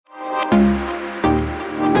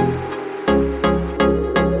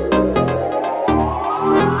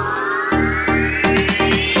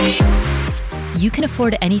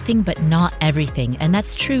afford anything, but not everything. And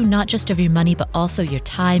that's true not just of your money, but also your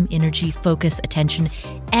time, energy, focus, attention,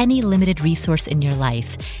 any limited resource in your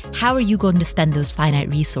life. How are you going to spend those finite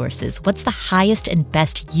resources? What's the highest and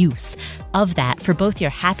best use of that for both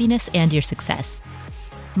your happiness and your success?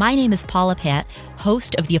 My name is Paula Pant,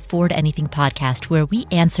 host of the Afford Anything podcast, where we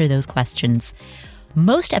answer those questions.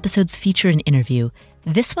 Most episodes feature an interview.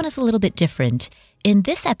 This one is a little bit different. In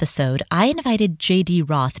this episode, I invited JD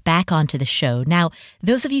Roth back onto the show. Now,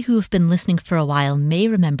 those of you who have been listening for a while may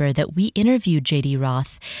remember that we interviewed JD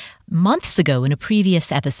Roth months ago in a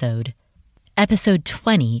previous episode, episode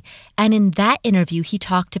 20. And in that interview, he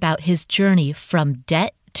talked about his journey from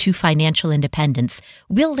debt to financial independence.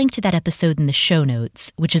 We'll link to that episode in the show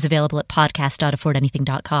notes, which is available at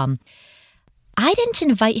podcast.affordanything.com. I didn't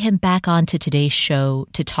invite him back onto today's show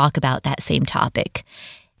to talk about that same topic.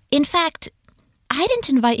 In fact, I didn't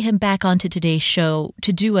invite him back onto today's show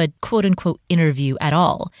to do a quote-unquote interview at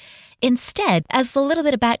all. Instead, as a little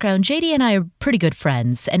bit of background, JD and I are pretty good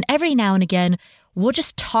friends, and every now and again, we'll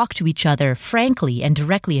just talk to each other frankly and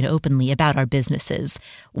directly and openly about our businesses.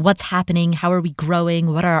 What's happening? How are we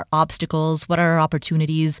growing? What are our obstacles? What are our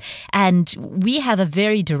opportunities? And we have a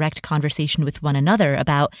very direct conversation with one another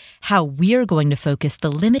about how we're going to focus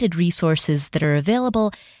the limited resources that are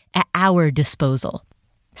available at our disposal.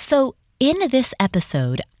 So in this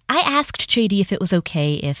episode, I asked JD if it was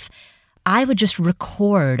okay if I would just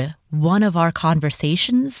record one of our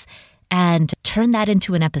conversations and turn that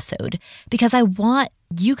into an episode, because I want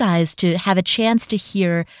you guys to have a chance to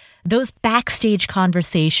hear those backstage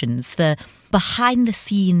conversations, the behind the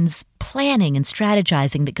scenes planning and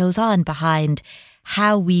strategizing that goes on behind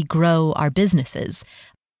how we grow our businesses.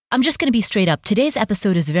 I'm just going to be straight up. Today's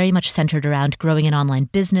episode is very much centered around growing an online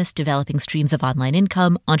business, developing streams of online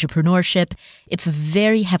income, entrepreneurship. It's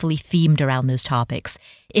very heavily themed around those topics.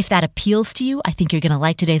 If that appeals to you, I think you're going to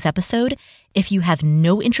like today's episode. If you have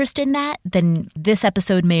no interest in that, then this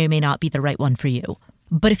episode may or may not be the right one for you.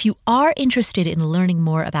 But if you are interested in learning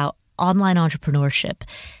more about online entrepreneurship,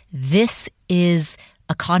 this is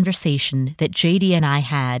a conversation that JD and I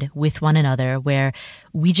had with one another where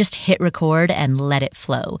we just hit record and let it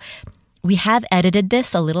flow. We have edited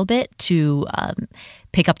this a little bit to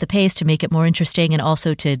pick up the pace, to make it more interesting, and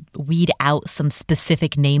also to weed out some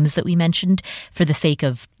specific names that we mentioned for the sake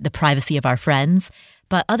of the privacy of our friends.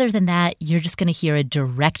 But other than that, you're just going to hear a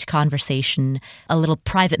direct conversation, a little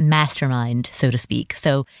private mastermind, so to speak.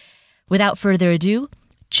 So without further ado,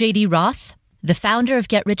 JD Roth, the founder of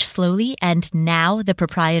Get Rich Slowly and now the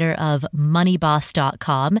proprietor of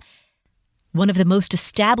moneyboss.com, one of the most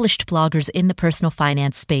established bloggers in the personal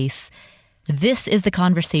finance space. This is the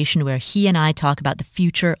conversation where he and I talk about the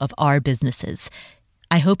future of our businesses.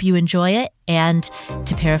 I hope you enjoy it, and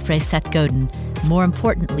to paraphrase Seth Godin, more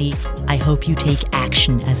importantly, I hope you take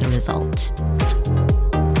action as a result.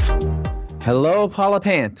 Hello, Paula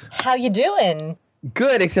Pant. How you doing?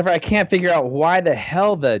 Good, except for I can't figure out why the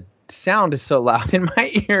hell the sound is so loud in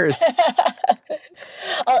my ears.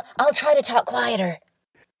 I'll try to talk quieter.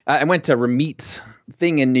 I went to Ramit's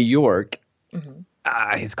thing in New York,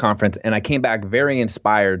 his conference, and I came back very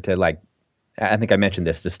inspired to, I think I mentioned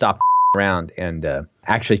this, to stop around and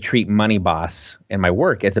actually treat Money Boss and my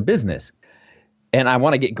work as a business. And I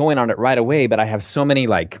want to get going on it right away, but I have so many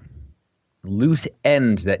loose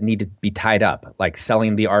ends that need to be tied up, like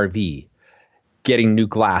selling the RV, getting new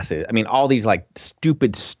glasses. I mean, all these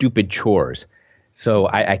stupid chores. So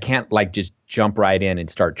I can't just jump right in and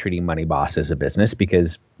start treating Money Boss as a business,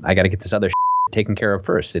 because I got to get this other taken care of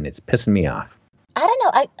first, and it's pissing me off. I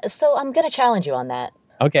don't know. So I'm going to challenge you on that.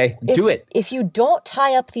 Okay, do it. If you don't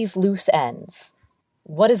tie up these loose ends,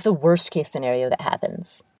 what is the worst case scenario that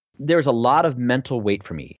happens? There's a lot of mental weight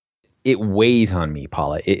for me. It weighs on me,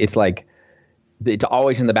 Paula. It's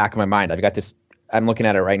always in the back of my mind. I've got this, I'm looking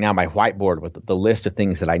at it right now, my whiteboard with the list of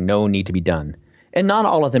things that I know need to be done. And not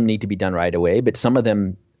all of them need to be done right away, but some of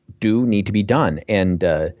them do need to be done. And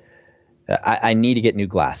I need to get new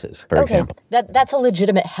glasses, for example. That's a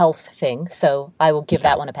legitimate health thing, so I will give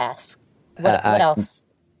that one a pass. What else?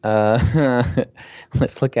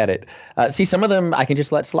 Let's look at it. See, some of them I can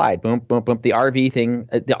just let slide. Boom, boom, boom. The RV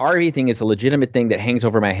thing is a legitimate thing that hangs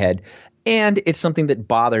over my head, and it's something that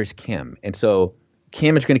bothers Kim. And so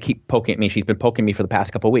Kim is going to keep poking at me. She's been poking me for the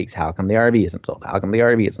past couple of weeks. How come the RV isn't sold? How come the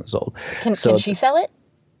RV isn't sold? Can she sell it?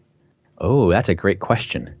 Oh, that's a great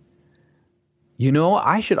question.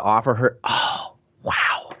 I should offer her. Oh,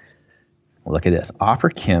 wow. Look at this. Offer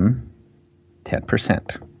Kim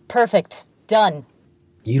 10%. Perfect. Done.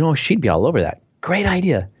 She'd be all over that. Great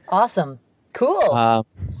idea. Awesome. Cool. Solve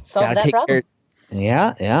that problem.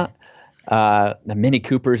 Yeah. The Mini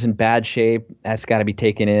Cooper's in bad shape. That's got to be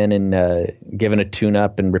taken in and given a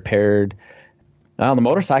tune-up and repaired. The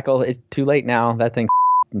motorcycle is too late now. That thing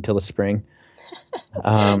until the spring. You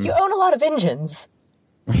own a lot of engines.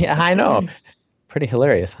 Yeah, I know. Pretty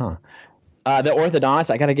hilarious, huh? The orthodontist,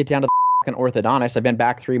 I got to get down to the orthodontist. I've been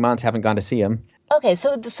back 3 months, haven't gone to see him. Okay,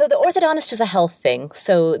 so the orthodontist is a health thing,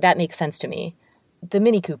 so that makes sense to me. The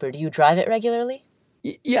Mini Cooper, do you drive it regularly?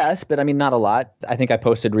 Yes, but I mean, not a lot. I think I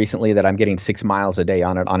posted recently that I'm getting 6 miles a day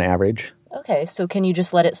on it on average. Okay, so can you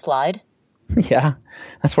just let it slide? Yeah,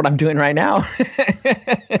 that's what I'm doing right now.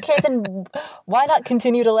 Okay, then why not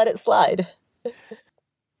continue to let it slide?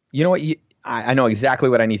 You know what? I know exactly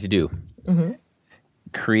what I need to do. Mm-hmm.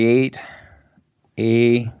 Create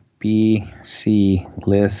A, B, C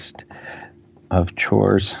list of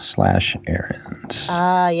chores/errands.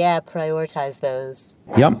 Yeah, prioritize those.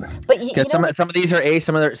 Yep. But because some of these are A,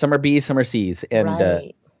 some are B, some are C's, and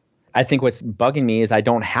right. I think what's bugging me is I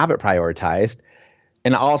don't have it prioritized,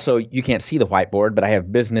 and also you can't see the whiteboard, but I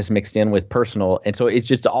have business mixed in with personal, and so it's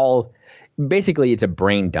just all basically it's a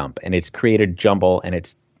brain dump, and it's created jumble, and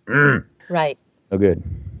it's right. So good.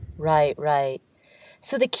 Right.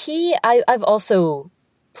 So the key, I've also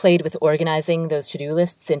played with organizing those to-do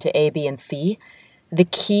lists into A, B, and C. The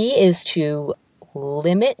key is to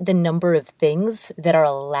limit the number of things that are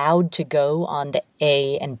allowed to go on the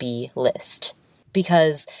A and B list.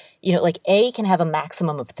 Because, like A can have a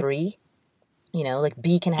maximum of 3, like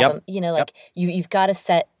B can have, you've got to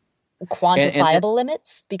set quantifiable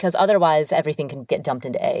limits because otherwise everything can get dumped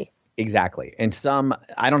into A. Exactly. And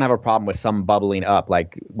I don't have a problem with some bubbling up.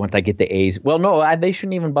 Like once I get the A's, well, no, they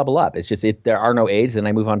shouldn't even bubble up. It's just if there are no A's, then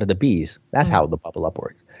I move on to the B's. That's how the bubble up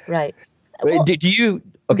works. Right. Well, do you,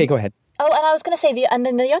 okay, go ahead. Oh, and I was going to say, and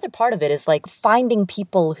then the other part of it is like finding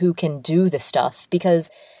people who can do the stuff, because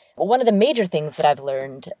one of the major things that I've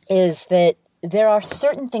learned is that there are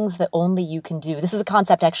certain things that only you can do. This is a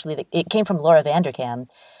concept actually that it came from Laura Vanderkam.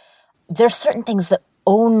 There's certain things that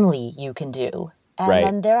only you can do. And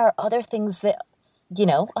then there are other things that,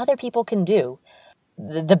 other people can do.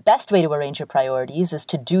 The best way to arrange your priorities is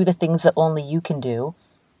to do the things that only you can do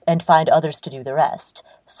and find others to do the rest.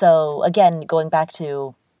 So again, going back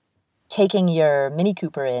to taking your Mini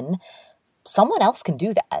Cooper in, someone else can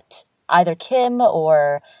do that. Either Kim,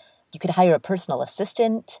 or you could hire a personal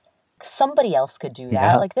assistant. Somebody else could do that.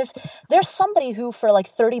 Yeah. Like there's somebody who for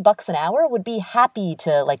like $30 an hour would be happy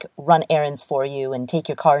to like run errands for you and take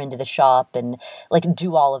your car into the shop and like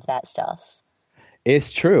do all of that stuff.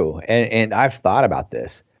 It's true. And I've thought about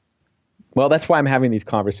this. Well, that's why I'm having these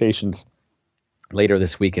conversations later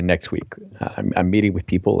this week and next week. I'm meeting with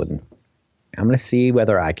people, and I'm going to see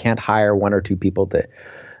whether I can't hire 1 or 2 people to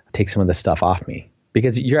take some of the stuff off me.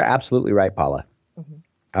 Because you're absolutely right, Paula.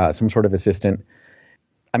 Mm-hmm. Some sort of assistant.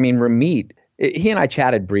 I mean, Ramit, he and I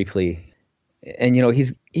chatted briefly, and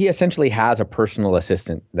he essentially has a personal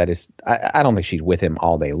assistant that is. I don't think she's with him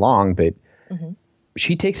all day long, but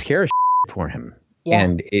she takes care of for him. Yeah.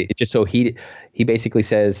 And it just so he basically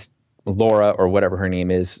says, Laura or whatever her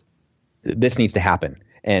name is, this needs to happen,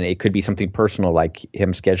 and it could be something personal like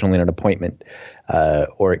him scheduling an appointment,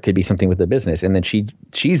 or it could be something with the business, and then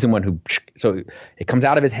she's the one who. So it comes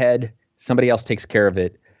out of his head. Somebody else takes care of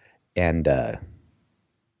it, and.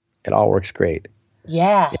 It all works great.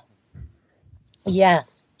 Yeah,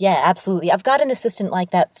 absolutely. I've got an assistant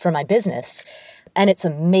like that for my business, and it's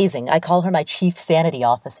amazing. I call her my chief sanity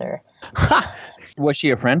officer. Was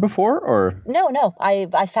she a friend before, or? No.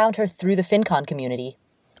 I found her through the FinCon community.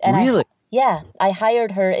 And really? I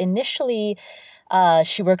hired her initially.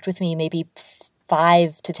 She worked with me maybe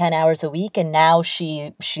 5 to 10 hours a week, and now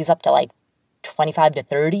she's up to like 25 to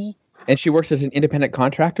 30. And she works as an independent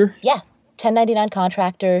contractor? Yeah. 1099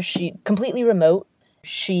 contractor. She completely remote.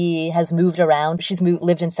 She has moved around. She's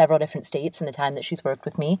lived in several different states in the time that she's worked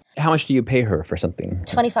with me. How much do you pay her for something?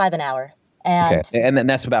 $25 an hour. And then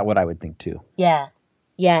that's about what I would think too. Yeah.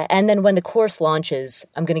 And then when the course launches,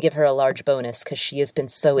 I'm going to give her a large bonus because she has been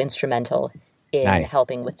so instrumental in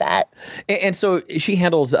helping with that. And so she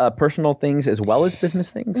handles personal things as well as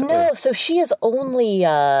business things? No, so she only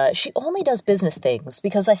does business things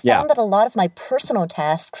because I found that a lot of my personal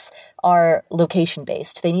tasks are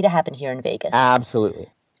location-based. They need to happen here in Vegas. Absolutely.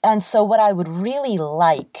 And so what I would really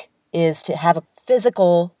like is to have a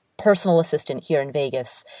physical personal assistant here in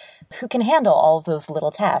Vegas who can handle all of those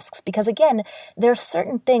little tasks. Because again, there are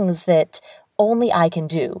certain things that only I can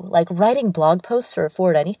do, like writing blog posts or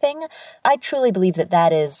afford anything. I truly believe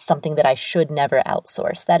that is something that I should never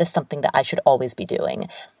outsource. That is something that I should always be doing.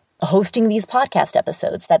 Hosting these podcast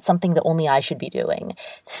episodes, that's something that only I should be doing.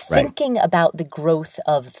 Thinking about the growth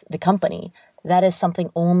of the company, that is something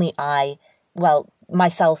only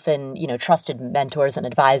myself and, trusted mentors and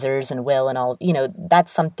advisors and Will and all,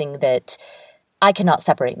 that's something that I cannot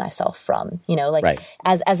separate myself from, Right.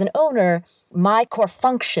 as an owner, my core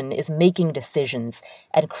function is making decisions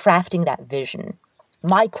and crafting that vision.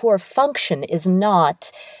 My core function is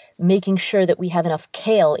not making sure that we have enough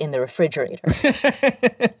kale in the refrigerator.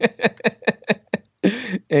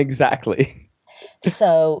 Exactly.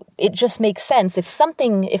 So it just makes sense.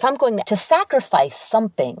 If I'm going to sacrifice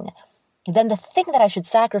something, then the thing that I should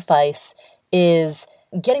sacrifice is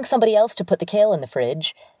getting somebody else to put the kale in the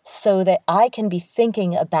fridge so that I can be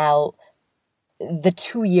thinking about the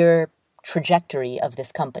 2-year trajectory of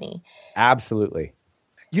this company. Absolutely.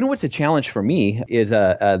 You know what's a challenge for me is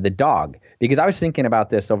the dog, because I was thinking about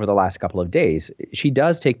this over the last couple of days. She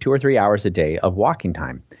does take 2 or 3 hours a day of walking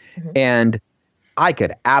time. Mm-hmm. And I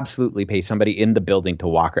could absolutely pay somebody in the building to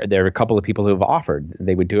walk her. There are a couple of people who have offered.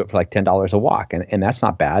 They would do it for like $10 a walk. And that's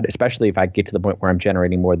not bad, especially if I get to the point where I'm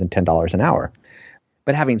generating more than $10 an hour.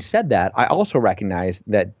 But having said that, I also recognize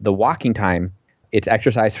that the walking time, it's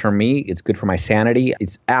exercise for me. It's good for my sanity.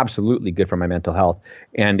 It's absolutely good for my mental health.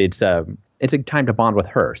 And it's a time to bond with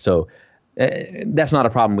her. So that's not a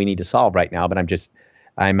problem we need to solve right now. But I'm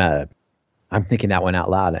thinking that one out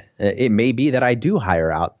loud. It may be that I do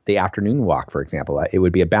hire out the afternoon walk, for example. It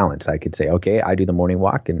would be a balance. I could say, okay, I do the morning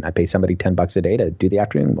walk and I pay somebody $10 a day to do the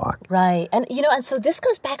afternoon walk. Right. And, and so this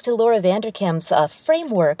goes back to Laura Vanderkam's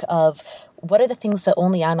framework of what are the things that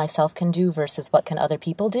only I myself can do versus what can other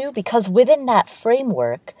people do? Because within that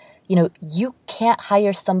framework, you can't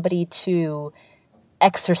hire somebody to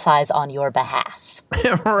exercise on your behalf.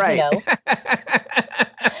 Right.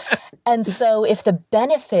 And so if the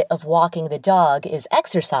benefit of walking the dog is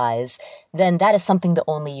exercise, then that is something that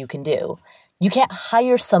only you can do. You can't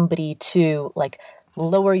hire somebody to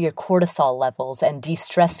lower your cortisol levels and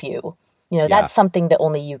de-stress you. That's something that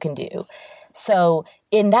only you can do. So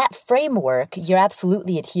in that framework, you're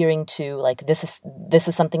absolutely adhering to this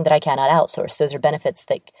is something that I cannot outsource. Those are benefits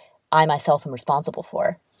that I myself am responsible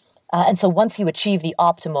for. And so once you achieve the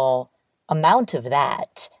optimal amount of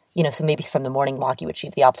that, so maybe from the morning walk, you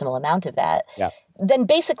achieve the optimal amount of that. Yeah. Then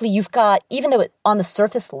basically you've got, even though it on the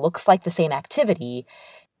surface looks like the same activity,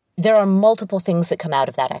 there are multiple things that come out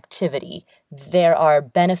of that activity. There are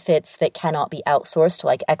benefits that cannot be outsourced,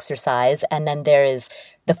 like exercise. And then there is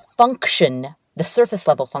the function, the surface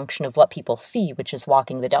level function of what people see, which is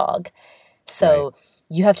walking the dog. So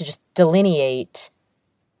you have to just delineate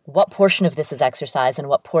what portion of this is exercise and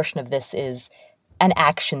what portion of this is an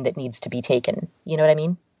action that needs to be taken. You know what I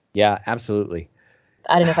mean? Yeah, absolutely.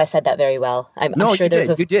 I don't know if I said that very well. I'm sure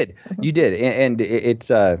you did. You did. And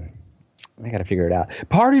it's, I got to figure it out.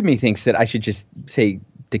 Part of me thinks that I should just say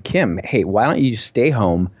to Kim, hey, why don't you stay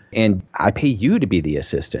home and I pay you to be the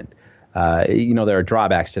assistant? There are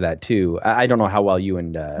drawbacks to that too. I don't know how well you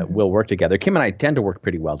and Will work together. Kim and I tend to work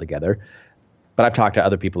pretty well together. But I've talked to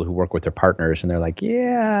other people who work with their partners and they're like,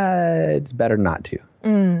 yeah, it's better not to.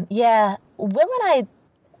 Yeah. Will and I,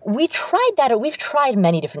 we tried that. We've tried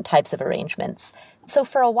many different types of arrangements. So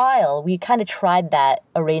for a while, we kind of tried that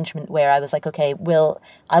arrangement where I was like, okay, Will,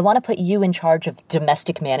 I want to put you in charge of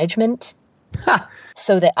domestic management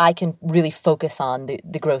so that I can really focus on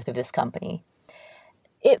the growth of this company.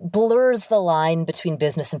 It blurs the line between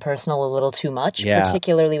business and personal a little too much,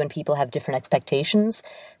 particularly when people have different expectations.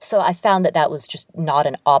 So I found that was just not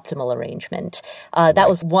an optimal arrangement. That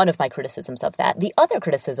was one of my criticisms of that. The other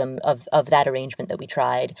criticism of that arrangement that we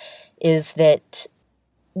tried is that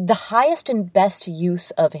the highest and best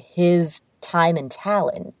use of his time and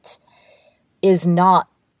talent is not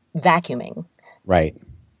vacuuming. Right.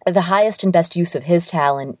 The highest and best use of his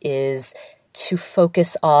talent is to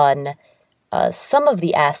focus on some of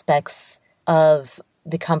the aspects of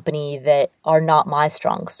the company that are not my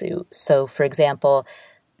strong suit. So, for example,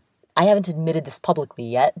 I haven't admitted this publicly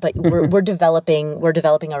yet, but we're developing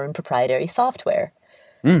our own proprietary software.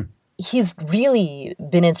 He's really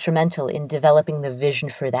been instrumental in developing the vision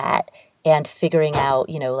for that and figuring out,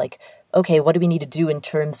 okay, what do we need to do in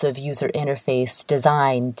terms of user interface,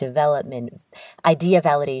 design, development, idea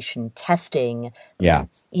validation, testing. Yeah.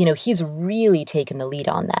 He's really taken the lead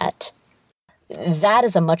on that. That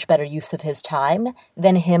is a much better use of his time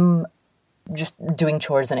than him just doing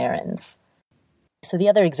chores and errands. So the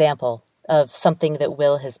other example of something that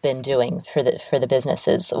Will has been doing for the business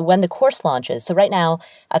is when the course launches. So right now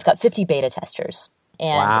I've got 50 beta testers.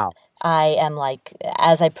 And wow. I am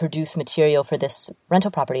as I produce material for this rental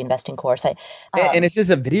property investing course. And is this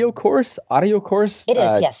a video course, audio course? It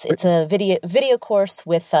is, yes. It's a video course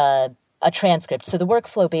with a transcript. So the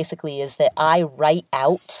workflow basically is that I write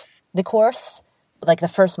out the course like the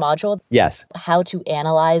first module. Yes. How to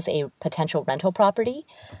analyze a potential rental property.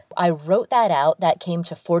 I wrote that out. That came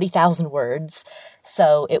to 40,000 words.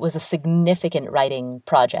 So it was a significant writing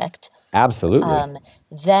project. Absolutely.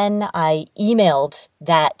 Then I emailed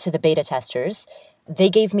that to the beta testers. They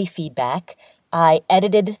gave me feedback. I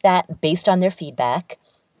edited that based on their feedback.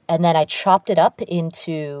 And then I chopped it up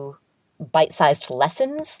into bite-sized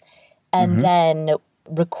lessons and then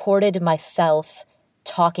recorded myself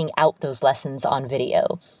talking out those lessons on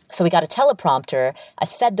video. So we got a teleprompter. I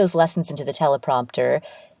fed those lessons into the teleprompter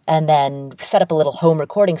and then set up a little home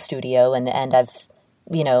recording studio. And I've,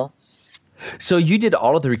 So you did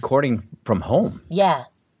all of the recording from home? Yeah.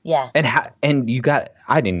 And you got,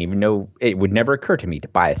 I didn't even know, it would never occur to me to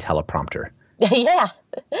buy a teleprompter. Yeah.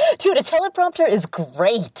 Dude, a teleprompter is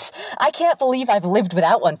great. I can't believe I've lived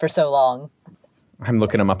without one for so long. I'm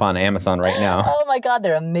looking them up on Amazon right now. Oh my God,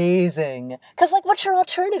 they're amazing. Because, what's your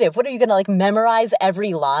alternative? What are you going to, memorize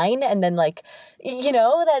every line? And then,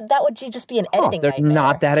 that would just be an editing they're nightmare.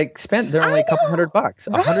 not that expensive. They're only a couple $100.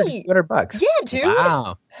 Right. $100. Yeah, dude.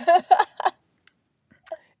 Wow.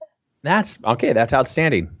 That's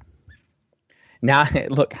outstanding. Now,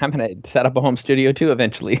 look, I'm going to set up a home studio too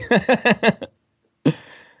eventually.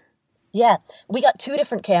 Yeah. We got 2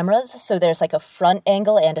 different cameras. So there's a front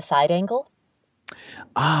angle and a side angle.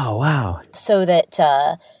 Oh, wow. So that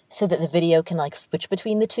the video can switch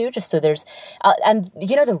between the two, just so there's, and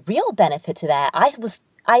the real benefit to that,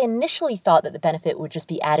 I initially thought that the benefit would just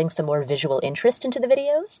be adding some more visual interest into the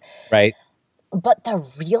videos. Right. But the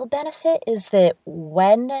real benefit is that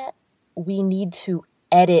when we need to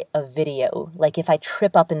edit a video, like if I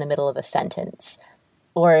trip up in the middle of a sentence,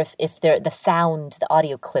 or if the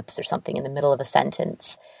audio clips or something in the middle of a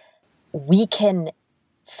sentence, we can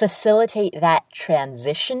facilitate that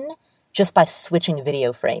transition just by switching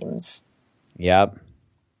video frames. Yep,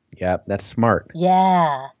 that's smart.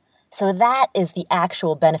 Yeah. So that is the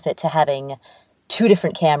actual benefit to having 2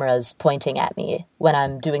 different cameras pointing at me when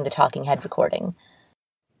I'm doing the talking head recording.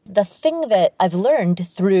 The thing that I've learned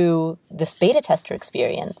through this beta tester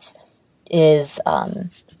experience is,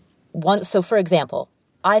 so for example,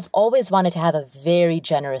 I've always wanted to have a very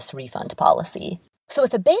generous refund policy. So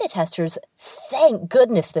with the beta testers, thank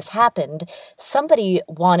goodness this happened. Somebody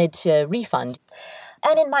wanted to refund.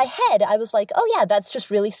 And in my head, I was like, oh yeah, that's just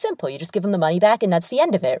really simple. You just give them the money back and that's the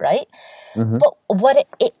end of it, right? Mm-hmm. But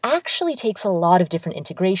it actually takes a lot of different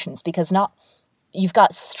integrations, because you've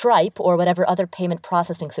got Stripe or whatever other payment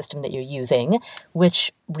processing system that you're using,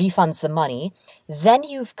 which refunds the money. Then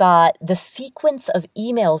you've got the sequence of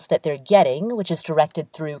emails that they're getting, which is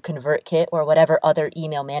directed through ConvertKit or whatever other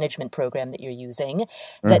email management program that you're using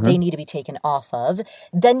that they need to be taken off of.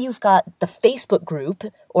 Then you've got the Facebook group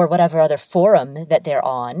or whatever other forum that they're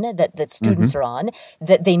on, that students are on,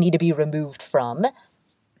 that they need to be removed from.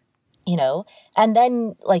 And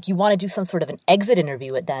then you want to do some sort of an exit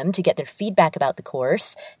interview with them to get their feedback about the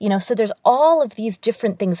course, so there's all of these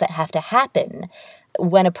different things that have to happen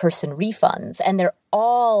when a person refunds, and they're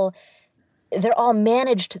all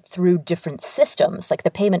managed through different systems. Like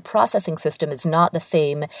the payment processing system is not the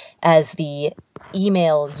same as the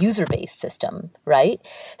email user-based system, right?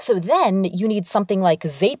 So then you need something like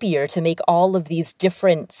Zapier to make all of these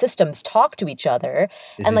different systems talk to each other.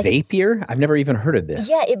 And Zapier? I've never even heard of this.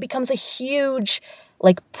 Yeah, it becomes a huge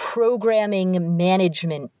programming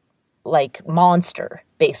management monster,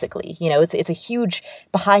 basically. It's a huge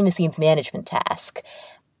behind-the-scenes management task.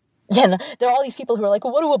 Yeah, and there are all these people who are like,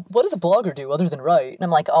 well, what does a blogger do other than write? And I'm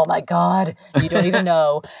like, oh my God, you don't even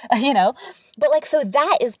know, But so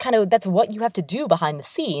that's what you have to do behind the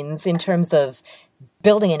scenes in terms of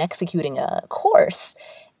building and executing a course.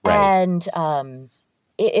 Right. And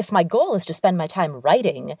if my goal is to spend my time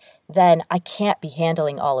writing, then I can't be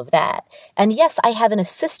handling all of that. And yes, I have an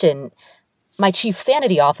assistant, my chief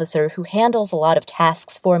sanity officer, who handles a lot of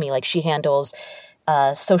tasks for me. She handles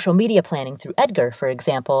social media planning through Edgar, for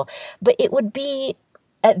example. But it would be,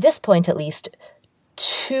 at this point at least,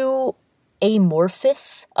 too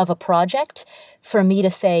amorphous of a project for me to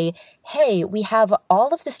say, hey, we have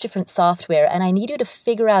all of this different software and I need you to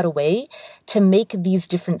figure out a way to make these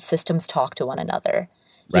different systems talk to one another.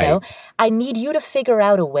 Right. I need you to figure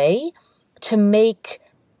out a way to make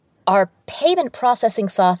our payment processing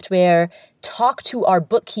software talk to our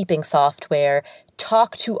bookkeeping software,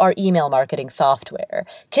 talk to our email marketing software.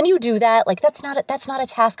 Can you do that? That's not a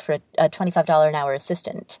task for a $25 an hour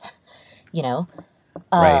assistant,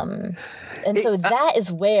 Right. And so that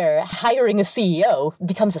is where hiring a CEO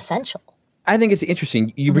becomes essential. I think it's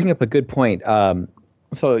interesting. You bring up a good point.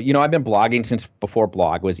 So, I've been blogging since before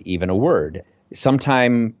blog was even a word.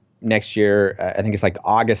 Sometime next year, I think it's like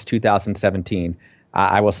August 2017,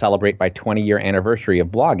 I will celebrate my 20-year anniversary of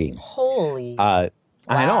blogging. Holy. I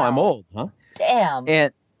know, I'm old, huh? Damn.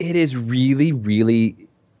 And it has really, really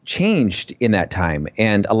changed in that time.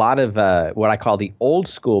 And a lot of what I call the old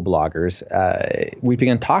school bloggers, we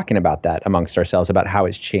began talking about that amongst ourselves, about how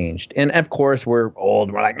it's changed. And of course, we're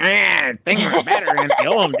old. We're like, things were better in the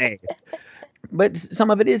old days. But some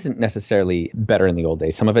of it isn't necessarily better in the old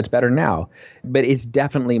days. Some of it's better now. But it's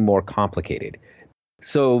definitely more complicated.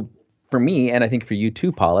 So for me, and I think for you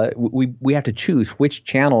too, Paula, we have to choose which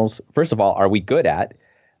channels, first of all, are we good at,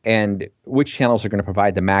 and which channels are going to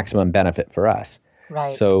provide the maximum benefit for us.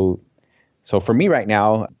 Right. So for me right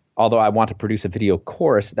now, although I want to produce a video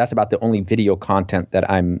course, that's about the only video content that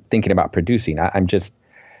I'm thinking about producing. I'm just,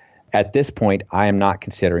 at this point, I am not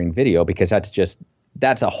considering video because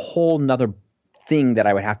that's a whole nother thing that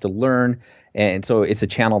I would have to learn. And so it's a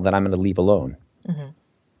channel that I'm going to leave alone. Mm-hmm.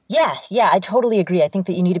 Yeah, I totally agree. I think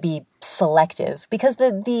that you need to be selective because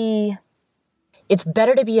it's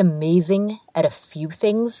better to be amazing at a few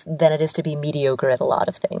things than it is to be mediocre at a lot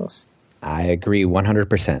of things. I agree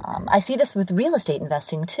 100%. I see this with real estate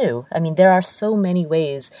investing too. I mean, there are so many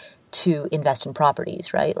ways to invest in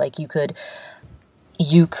properties, right? Like you could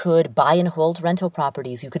buy and hold rental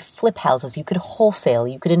properties, you could flip houses, you could wholesale,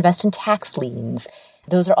 you could invest in tax liens.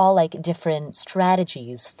 Those are all like different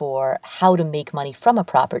strategies for how to make money from a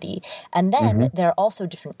property. And then there are also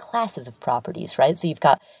different classes of properties, right? So you've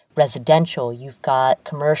got residential, you've got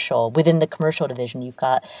commercial. Within the commercial division, you've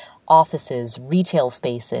got offices, retail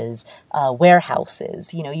spaces,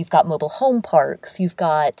 warehouses. You've got mobile home parks, you've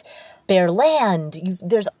got bare land.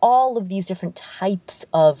 There's all of these different types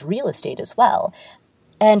of real estate as well.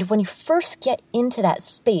 And when you first get into that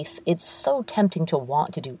space, it's so tempting to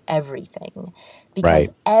want to do everything because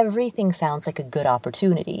everything sounds like a good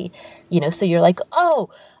opportunity. So you're like,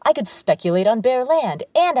 oh, I could speculate on bare land,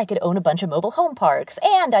 and I could own a bunch of mobile home parks,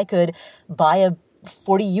 and I could buy a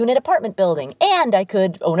 40-unit apartment building, and I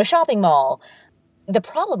could own a shopping mall. The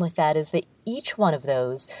problem with that is that each one of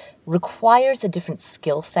those requires a different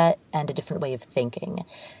skill set and a different way of thinking.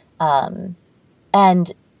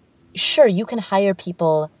 And sure, you can hire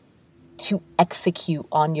people to execute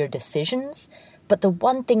on your decisions, but the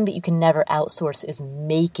one thing that you can never outsource is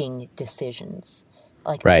making decisions.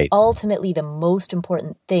 Ultimately, the most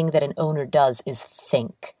important thing that an owner does is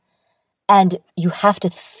think. And you have to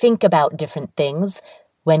think about different things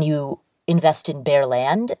when you invest in bare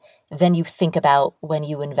land than you think about when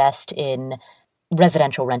you invest in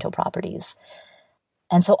residential rental properties.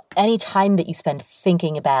 And so any time that you spend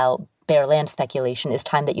thinking about bare land speculation is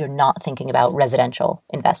time that you're not thinking about residential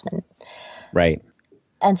investment. Right.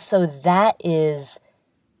 And so that is,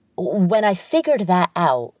 when I figured that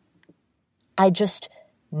out, I just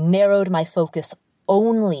narrowed my focus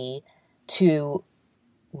only to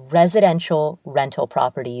residential rental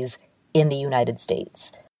properties in the United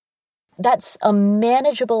States. That's a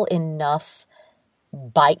manageable enough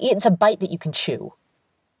bite. It's a bite that you can chew.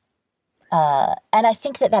 And I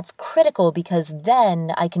think that that's critical because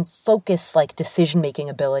then I can focus decision-making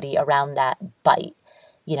ability around that bite,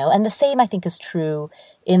 and the same I think is true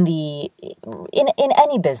in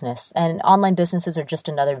any business, and online businesses are just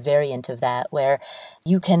another variant of that, where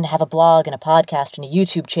you can have a blog and a podcast and a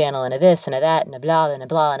YouTube channel and a this and a that and a blah and a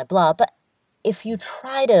blah and a blah. But if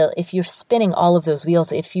you're spinning all of those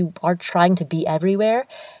wheels, if you are trying to be everywhere,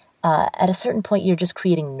 at a certain point you're just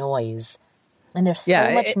creating noise. And there's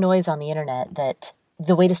so much noise on the internet that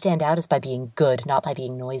the way to stand out is by being good, not by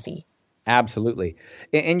being noisy. Absolutely.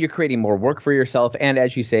 And you're creating more work for yourself. And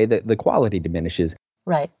as you say, the quality diminishes.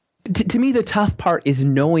 Right. To me, the tough part is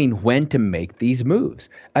knowing when to make these moves.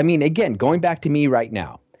 I mean, again, going back to me right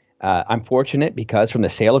now, I'm fortunate because from the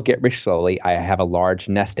sale of Get Rich Slowly, I have a large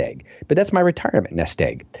nest egg. But that's my retirement nest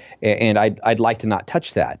egg. And I'd like to not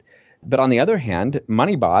touch that. But on the other hand,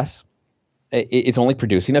 Money Boss is only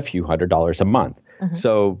producing a few $100s a month. Mm-hmm.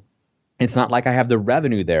 So it's not like I have the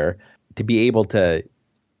revenue there to be able to,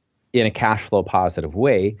 in a cash flow positive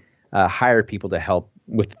way, hire people to help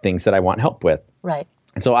with the things that I want help with. Right.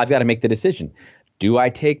 And so I've got to make the decision. Do I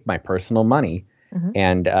take my personal money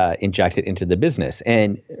and inject it into the business?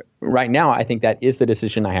 And right now, I think that is the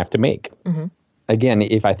decision I have to make. Mm-hmm. Again,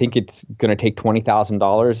 if I think it's going to take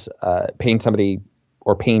 $20,000, paying somebody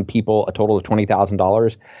or paying people a total of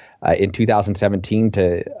 $20,000 in 2017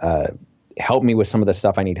 to help me with some of the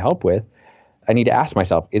stuff I need help with, I need to ask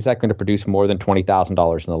myself, is that going to produce more than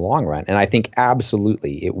 $20,000 in the long run? And I think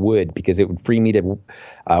absolutely it would, because it would free me to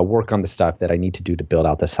work on the stuff that I need to do to build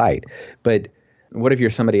out the site. But What if you're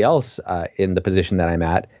somebody else in the position that I'm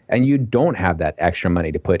at, and you don't have that extra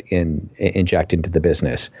money to inject into the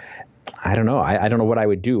business? I don't know. I don't know what I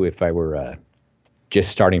would do if I were just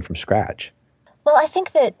starting from scratch. Well, I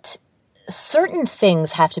think that certain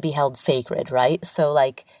things have to be held sacred, right? So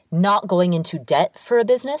like not going into debt for a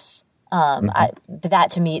business, that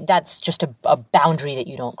to me, that's just a boundary that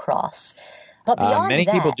you don't cross. But beyond many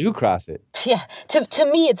that, people do cross it. Yeah, to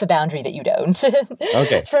me, it's a boundary that you don't.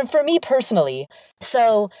 Okay. For me personally,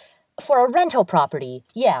 so for a rental property,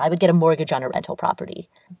 yeah, I would get a mortgage on a rental property.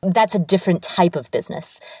 That's a different type of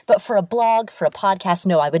business. But for a blog, for a podcast,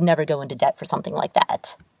 no, I would never go into debt for something like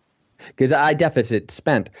that. Because I deficit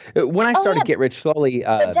spent. When I started Get Rich Slowly...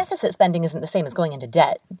 but deficit spending isn't the same as going into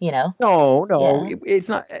debt, you know? No, Yeah. it's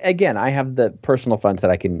not. Again, I have the personal funds that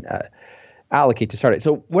I can allocate to start it.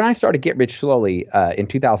 So when I started Get Rich Slowly in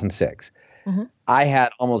 2006, I had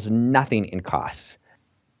almost nothing in costs.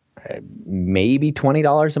 Maybe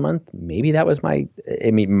 $20 a month. Maybe that was might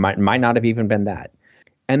not have even been that.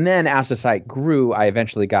 And then as the site grew, I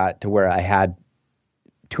eventually got to where I had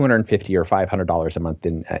 $250 or $500 a month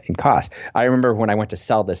in cost. I remember when I went to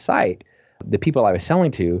sell the site, the people I was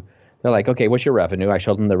selling to, they're like, okay, what's your revenue? I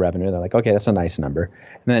showed them the revenue. They're like, okay, that's a nice number.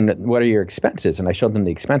 And then what are your expenses? And I showed them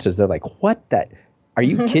the expenses. They're like, what? Are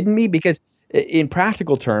you kidding me? Because in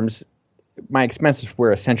practical terms, my expenses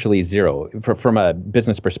were essentially zero. From a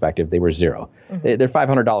business perspective, they were zero. They're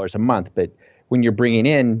 $500 a month, but when you're bringing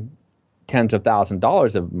in tens of thousands of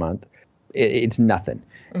dollars a month, it's nothing.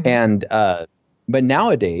 And but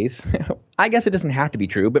nowadays, I guess it doesn't have to be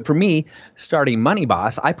true. But for me, starting Money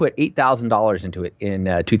Boss, I put $8,000 into it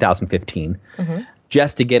in 2015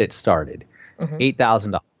 just to get it started.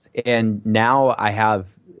 $8,000. And now I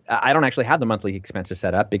don't actually have the monthly expenses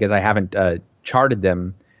set up because I haven't charted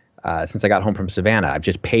them since I got home from Savannah. I've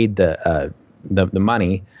just paid the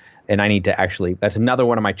money. And I need to actually, that's another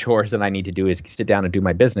one of my chores that I need to do is sit down and do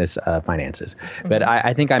my business finances. But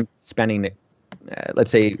I think I'm spending,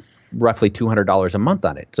 let's say, roughly $200 a month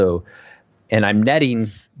on it. So, and I'm netting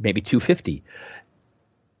maybe $250.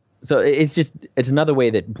 So it's another way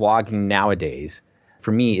that blogging nowadays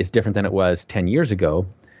for me is different than it was 10 years ago.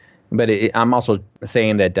 But I'm also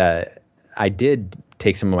saying that I did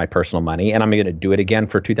take some of my personal money, and I'm going to do it again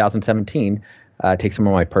for 2017, take some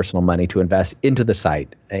of my personal money to invest into the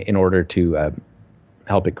site in order to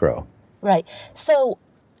help it grow. Right. So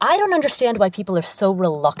I don't understand why people are so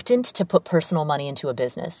reluctant to put personal money into a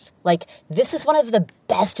business. Like, this is one of the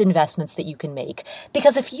best investments that you can make.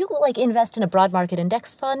 Because if you invest in a broad market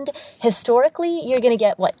index fund, historically, you're going to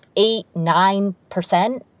get 8, 9%,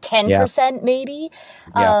 10% maybe.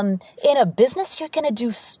 In a business, you're going to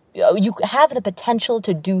do, you have the potential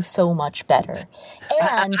to do so much better.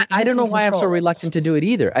 And I don't know why I'm so reluctant to do it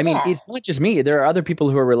either. I mean, it's not just me. There are other people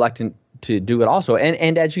who are reluctant to do it also.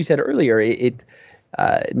 And as you said earlier, it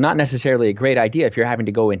not necessarily a great idea if you're having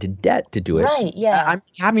to go into debt to do it. Right, yeah. I'm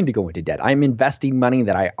having to go into debt. I'm investing money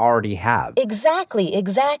that I already have. Exactly.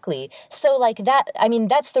 So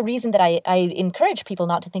that's the reason that I encourage people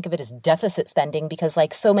not to think of it as deficit spending, because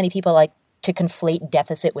so many people like to conflate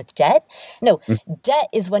deficit with debt. No, debt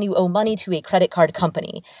is when you owe money to a credit card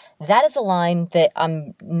company. That is a line that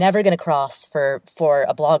I'm never going to cross for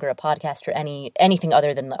a blog or a podcast or anything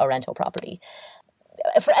other than a rental property.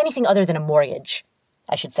 For anything other than a mortgage,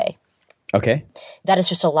 I should say. Okay. That is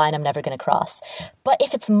just a line I'm never going to cross. But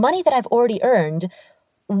if it's money that I've already earned,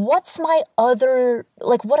 what's my other,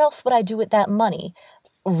 what else would I do with that money?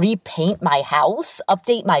 Repaint my house?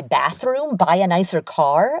 Update my bathroom? Buy a nicer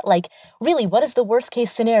car? Really, what is the worst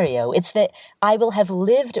case scenario? It's that I will have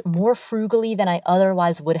lived more frugally than I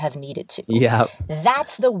otherwise would have needed to. Yeah.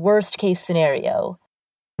 That's the worst case scenario.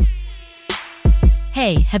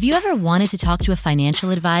 Hey, have you ever wanted to talk to a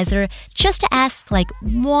financial advisor just to ask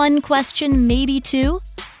one question, maybe two?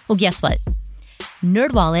 Well, guess what?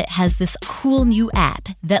 NerdWallet has this cool new app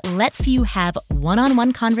that lets you have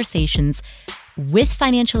one-on-one conversations with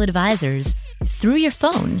financial advisors through your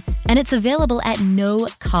phone, and it's available at no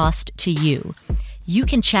cost to you. You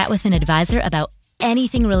can chat with an advisor about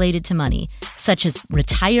anything related to money, such as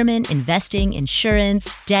retirement, investing,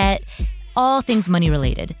 insurance, debt, all things money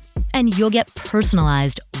related. And you'll get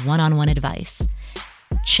personalized one-on-one advice.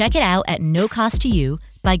 Check it out at no cost to you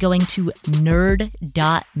by going to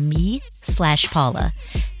nerd.me/Paula.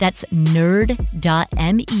 That's nerd.me/Paula,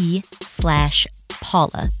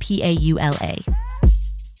 Paula.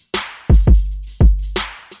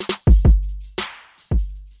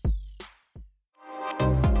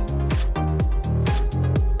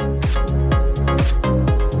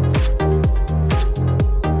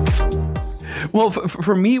 Well,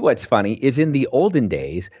 for me, what's funny is in the olden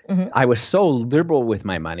days, I was so liberal with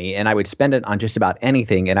my money and I would spend it on just about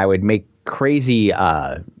anything and I would make crazy,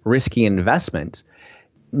 risky investments.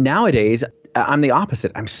 Nowadays, I'm the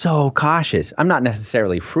opposite. I'm so cautious. I'm not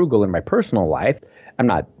necessarily frugal in my personal life. I'm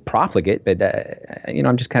not profligate, but,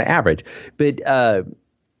 I'm just kind of average. But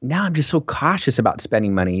now I'm just so cautious about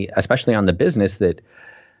spending money, especially on the business, that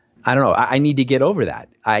I don't know. I need to get over that.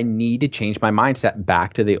 I need to change my mindset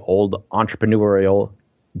back to the old entrepreneurial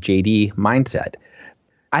JD mindset.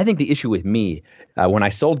 I think the issue with me, when I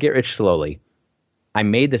sold Get Rich Slowly, I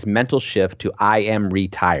made this mental shift to I am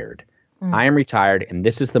retired. I am retired, and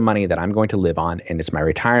this is the money that I'm going to live on, and it's my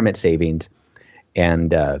retirement savings,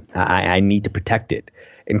 and I need to protect it.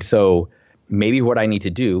 And so maybe what I need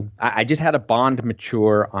to do, I just had a bond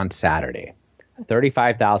mature on Saturday,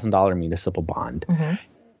 $35,000 municipal bond.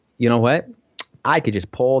 You know what? I could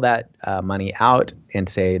just pull that money out and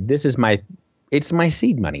say, it's my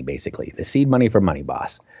seed money, basically, the seed money for Money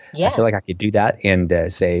Boss. Yeah. I feel like I could do that and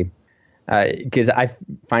say, because I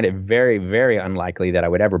find it very, very unlikely that I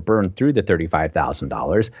would ever burn through the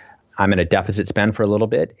 $35,000. I'm in a deficit spend for a little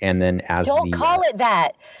bit, and then Don't call it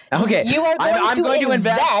that. Okay, you are going to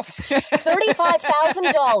invest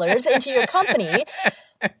 $35,000 into your company.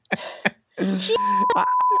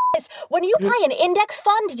 When you buy an index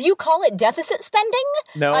fund, do you call it deficit spending?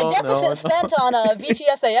 No, I deficit spent on a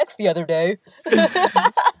VTSAX the other day.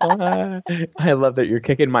 I love that you're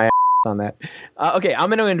kicking my ass on that. Okay, I'm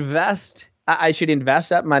going to invest. I should invest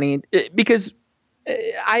that money because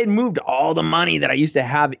I had moved all the money that I used to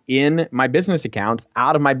have in my business accounts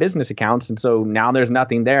out of my business accounts, and so now there's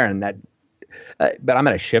nothing there. And that, but I'm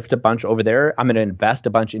going to shift a bunch over there. I'm going to invest a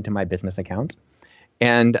bunch into my business accounts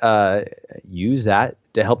and use that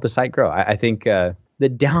to help the site grow. I think the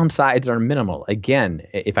downsides are minimal. Again,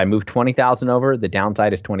 if I move $20,000 over, the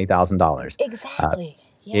downside is $20,000. Exactly.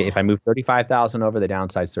 If I move $35,000 over, the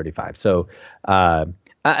downside is $35,000. So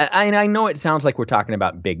I know it sounds like we're talking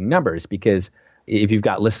about big numbers because if you've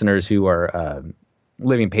got listeners who are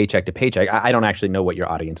living paycheck to paycheck, I don't actually know what your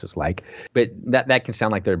audience is like, but that can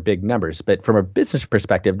sound like they're big numbers. But from a business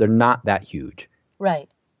perspective, they're not that huge. Right.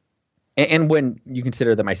 And when you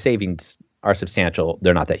consider that my savings are substantial,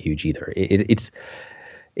 they're not that huge either. It's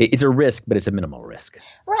a risk, but it's a minimal risk.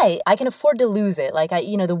 Right. I can afford to lose it. Like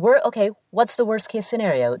okay, what's the worst case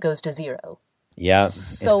scenario? It goes to zero. Yeah.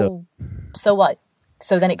 So what?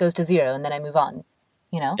 So then it goes to zero and then I move on,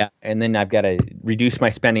 Yeah. And then I've got to reduce my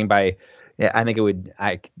spending by, I think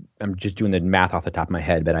I'm just doing the math off the top of my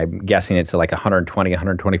head, but I'm guessing it's like $120,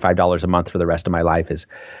 $125 a month for the rest of my life is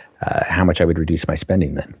how much I would reduce my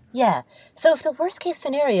spending then. Yeah. So if the worst case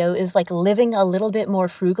scenario is like living a little bit more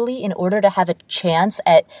frugally in order to have a chance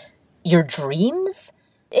at your dreams,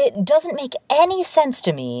 it doesn't make any sense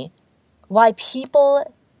to me why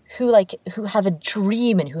people who have a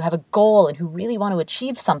dream and who have a goal and who really want to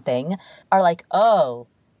achieve something are like, oh,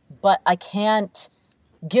 but I can't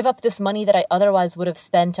give up this money that I otherwise would have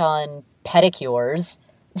spent on pedicures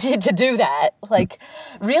to do that. Like,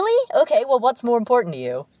 really? Okay, well, what's more important to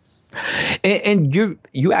you? And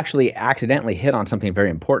you actually accidentally hit on something very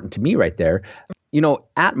important to me right there.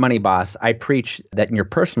 At Money Boss, I preach that in your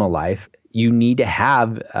personal life, you need to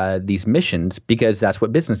have these missions because that's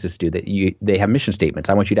what businesses do. They have mission statements.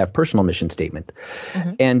 I want you to have personal mission statement.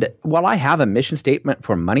 And while I have a mission statement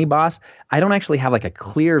for Money Boss, I don't actually have like a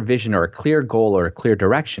clear vision or a clear goal or a clear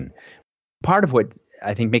direction. Part of what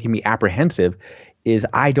I think making me apprehensive is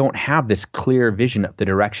I don't have this clear vision of the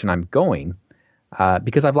direction I'm going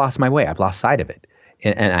because I've lost my way. I've lost sight of it.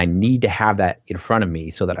 And I need to have that in front of me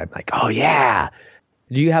so that I'm like, oh, yeah.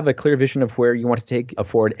 Do you have a clear vision of where you want to take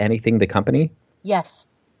Afford Anything, the company? Yes,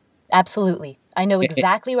 absolutely. I know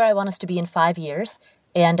exactly where I want us to be in 5 years,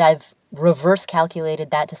 and I've reverse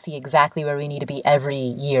calculated that to see exactly where we need to be every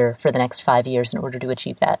year for the next 5 years in order to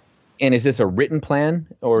achieve that. And is this a written plan,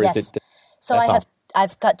 or yes. is it? So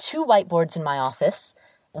I've got 2 whiteboards in my office.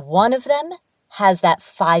 One of them has that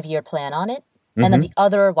 5-year plan on it. And then the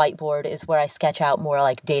other whiteboard is where I sketch out more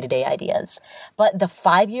like day-to-day ideas. But the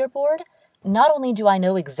 5-year board, not only do I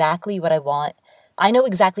know exactly what I want, I know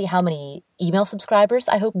exactly how many email subscribers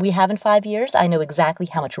I hope we have in 5 years. I know exactly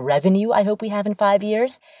how much revenue I hope we have in 5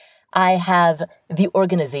 years. I have the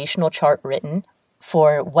organizational chart written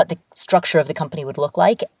for what the structure of the company would look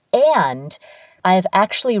like. And I have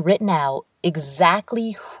actually written out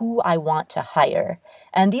exactly who I want to hire.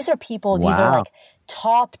 And these are people, these are like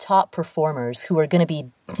top performers who are going to be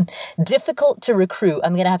difficult to recruit.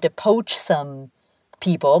 I'm going to have to poach some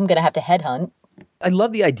people. I'm going to have to headhunt. I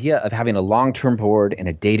love the idea of having a long-term board and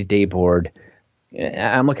a day-to-day board.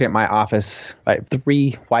 I'm looking at my office. I have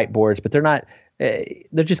 3 whiteboards, but they're not.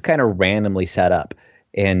 They're just kind of randomly set up.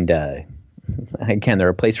 And again, they're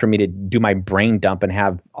a place for me to do my brain dump and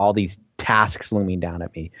have all these tasks looming down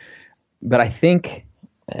at me. But I think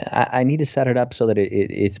I need to set it up so that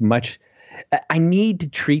it's much. I need to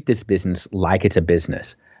treat this business like it's a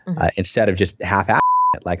business instead of just half-assing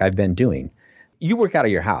it like I've been doing. You work out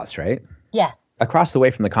of your house, right? Yeah. Across the way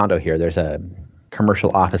from the condo here, there's a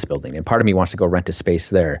commercial office building, and part of me wants to go rent a space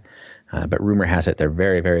there. But rumor has it they're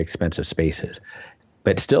very, very expensive spaces.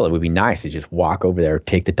 But still, it would be nice to just walk over there,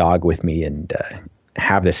 take the dog with me, and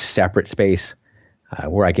have this separate space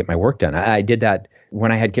where I get my work done. I did that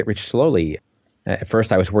when I had Get Rich Slowly. At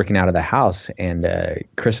first, I was working out of the house, and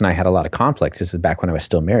Chris and I had a lot of conflicts. This is back when I was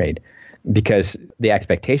still married, because the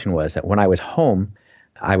expectation was that when I was home,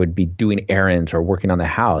 I would be doing errands or working on the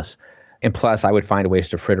house. And plus, I would find ways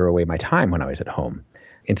to fritter away my time when I was at home.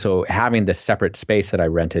 And so having this separate space that I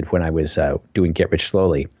rented when I was doing Get Rich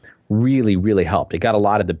Slowly really, really helped. It got a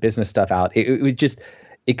lot of the business stuff out.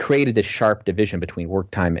 It created this sharp division between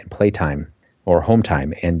work time and playtime or home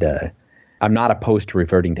time. And I'm not opposed to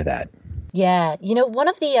reverting to that. Yeah. One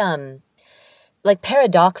of the,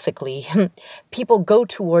 paradoxically, people go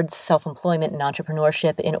towards self-employment and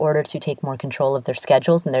entrepreneurship in order to take more control of their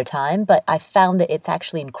schedules and their time. But I found that it's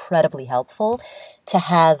actually incredibly helpful to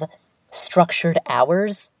have structured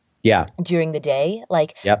hours during the day.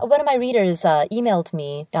 One of my readers emailed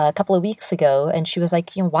me a couple of weeks ago, and she was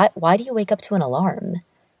like, why do you wake up to an alarm?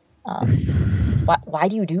 Why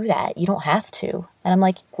do you do that? You don't have to. And I'm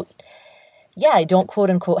like, yeah, I don't quote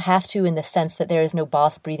unquote have to in the sense that there is no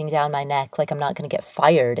boss breathing down my neck. Like I'm not going to get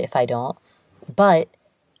fired if I don't, but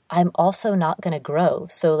I'm also not going to grow.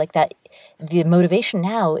 So the motivation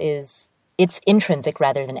now it's intrinsic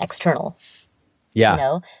rather than external.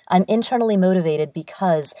 Yeah. I'm internally motivated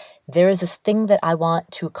because there is this thing that I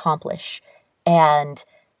want to accomplish, and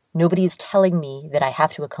nobody's telling me that I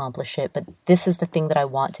have to accomplish it, but this is the thing that I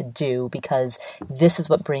want to do because this is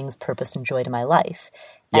what brings purpose and joy to my life.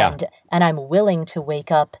 Yeah. And I'm willing to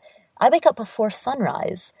wake up. I wake up before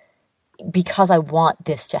sunrise because I want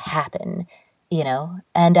this to happen,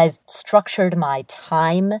 and I've structured my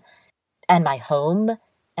time and my home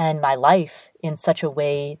and my life in such a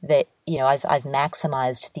way that, I've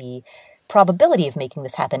maximized the probability of making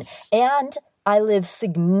this happen. And I live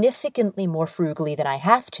significantly more frugally than I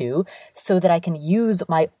have to so that I can use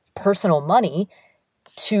my personal money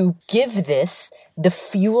to give this the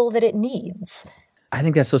fuel that it needs. I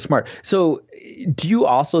think that's so smart. So do you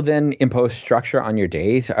also then impose structure on your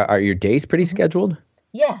days? Are your days pretty scheduled?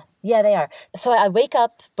 Yeah, they are. So I wake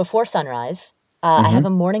up before sunrise. I have a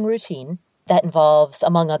morning routine that involves,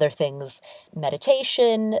 among other things,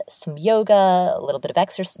 meditation, some yoga, a little bit of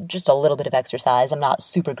exercise, just a little bit of exercise. I'm not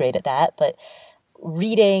super great at that, but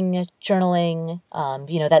reading, journaling,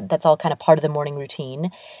 that's all kind of part of the morning routine.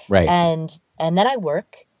 Right. And then I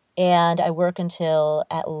work. And I work until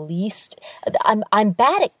at least I'm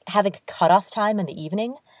bad at having a cutoff time in the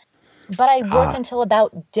evening, but I work until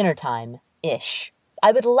about dinner time ish.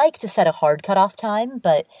 I would like to set a hard cutoff time,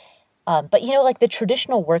 but the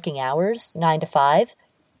traditional working hours, 9 to 5,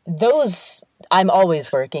 those I'm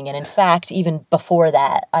always working, and in fact, even before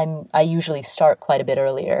that, I usually start quite a bit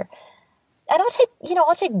earlier. And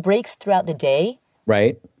I'll take breaks throughout the day.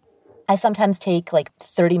 Right. I sometimes take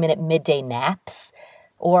 30-minute midday naps.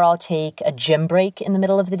 Or I'll take a gym break in the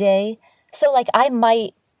middle of the day. So I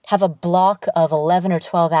might have a block of 11 or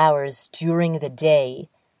 12 hours during the day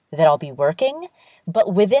that I'll be working.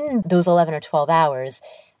 But within those 11 or 12 hours,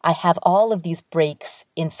 I have all of these breaks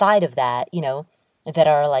inside of that, that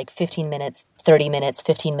are 15 minutes, 30 minutes,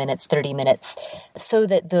 15 minutes, 30 minutes. So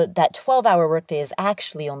that that 12-hour workday is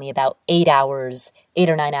actually only about 8 or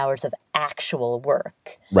 9 hours of actual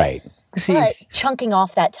work. Right. See, but chunking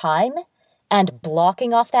off that time and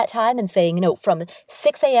blocking off that time and saying, from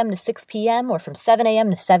 6 a.m. to 6 p.m. or from 7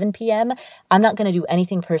 a.m. to 7 p.m., I'm not going to do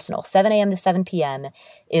anything personal. 7 a.m. to 7 p.m.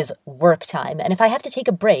 is work time. And if I have to take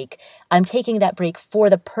a break, I'm taking that break for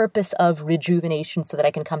the purpose of rejuvenation so that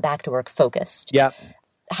I can come back to work focused. Yeah.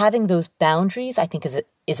 Having those boundaries, I think,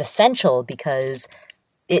 is essential because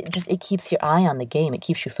it keeps your eye on the game. It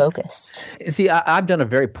keeps you focused. See, I've done a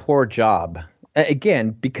very poor job.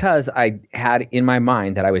 Again, because I had in my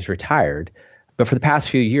mind that I was retired, but for the past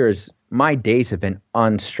few years, my days have been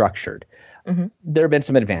unstructured. Mm-hmm. There have been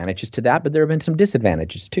some advantages to that, but there have been some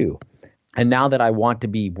disadvantages too. And now that I want to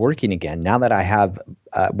be working again, now that I have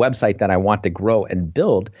a website that I want to grow and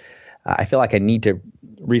build, I feel like I need to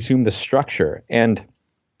resume the structure. And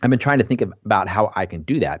I've been trying to think about how I can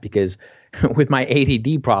do that because with my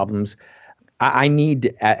ADD problems, I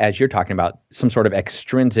need, as you're talking about, some sort of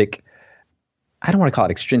extrinsic, I don't want to call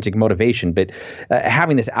it extrinsic motivation, but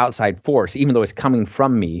having this outside force, even though it's coming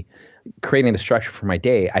from me, creating the structure for my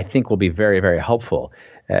day, I think will be very, very helpful.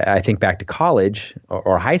 I think back to college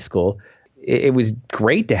or high school, it was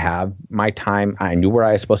great to have my time. I knew where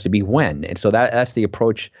I was supposed to be when. And so that's the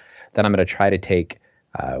approach that I'm going to try to take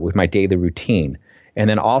with my daily routine. And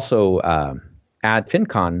then also at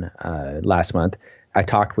FinCon last month, I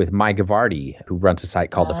talked with Mike Gavardi, who runs a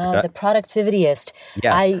site called The Productivityist.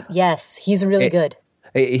 Yes. Yes, he's really good.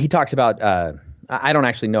 He talks about, I don't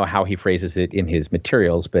actually know how he phrases it in his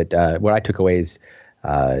materials, but what I took away is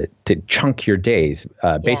to chunk your days,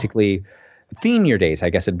 basically theme your days, I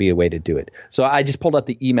guess would be a way to do it. So I just pulled up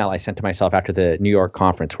the email I sent to myself after the New York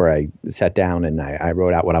conference where I sat down and I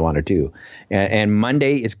wrote out what I want to do. And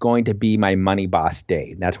Monday is going to be my Money Boss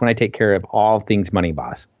day. That's when I take care of all things Money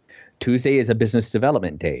Boss. Tuesday is a business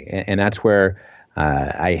development day, and that's where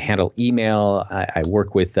I handle email, I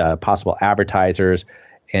work with possible advertisers,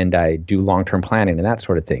 and I do long-term planning and that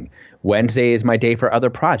sort of thing. Wednesday is my day for other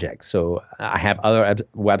projects, so I have other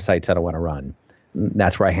websites that I want to run.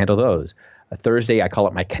 That's where I handle those. Thursday, I call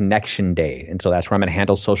it my connection day, and so that's where I'm going to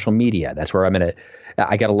handle social media. That's where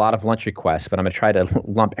I get a lot of lunch requests, but I'm going to try to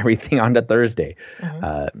lump everything onto Thursday.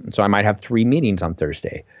 So I might have 3 meetings on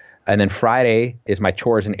Thursday. And then Friday is my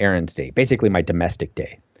chores and errands day, basically my domestic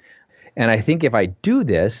day. And I think if I do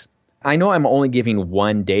this, I know I'm only giving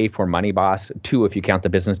 1 day for Money Boss, 2 if you count the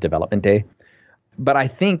business development day. But I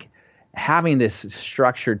think having this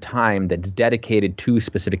structured time that's dedicated to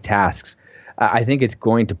specific tasks, I think it's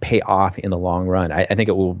going to pay off in the long run. I think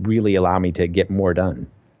it will really allow me to get more done.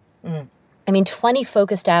 I mean, 20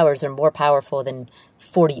 focused hours are more powerful than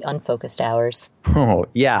 40 unfocused hours. Oh,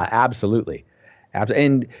 yeah, absolutely.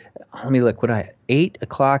 And let me look, 8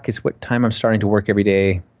 o'clock is what time I'm starting to work every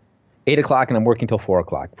day. 8 o'clock and I'm working till 4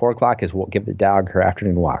 o'clock. 4 o'clock is give the dog her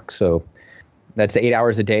afternoon walk. So that's 8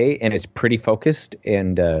 hours a day and it's pretty focused.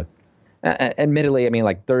 And admittedly, I mean,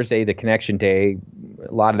 like Thursday, the connection day,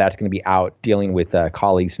 a lot of that's going to be out dealing with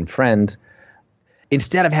colleagues and friends.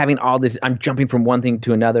 Instead of having all this, I'm jumping from one thing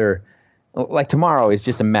to another. Like tomorrow is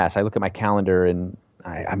just a mess. I look at my calendar and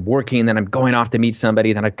I'm working, then I'm going off to meet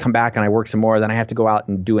somebody, then I come back and I work some more, then I have to go out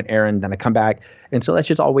and do an errand, then I come back. And so that's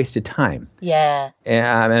just all wasted time. Yeah. And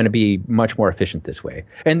I'm going to be much more efficient this way.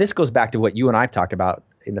 And this goes back to what you and I've talked about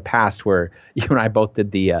in the past, where you and I both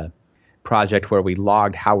did the project where we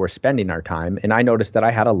logged how we're spending our time. And I noticed that I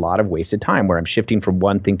had a lot of wasted time where I'm shifting from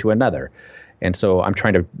one thing to another. And so I'm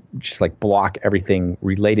trying to just like block everything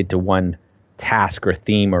related to one task or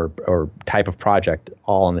theme or type of project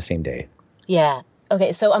all on the same day. Yeah.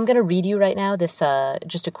 Okay, so I'm going to read you right now this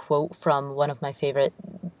just a quote from one of my favorite.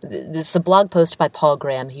 This is a blog post by Paul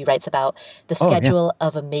Graham. He writes about the schedule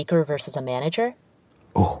of a maker versus a manager.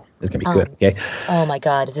 Oh, this is going to be good. Okay. Oh my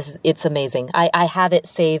God, it's amazing. I have it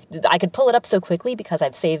saved. I could pull it up so quickly because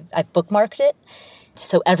I've bookmarked it.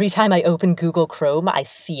 So every time I open Google Chrome, I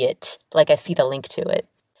see it. Like I see the link to it.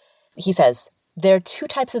 He says, there are 2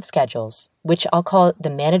 types of schedules, which I'll call the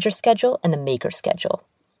manager schedule and the maker schedule.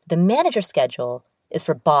 The manager schedule is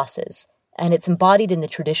for bosses, and it's embodied in the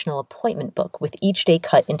traditional appointment book with each day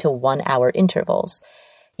cut into 1-hour intervals.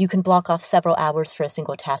 You can block off several hours for a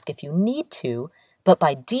single task if you need to, but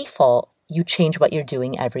by default, you change what you're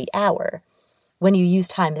doing every hour. When you use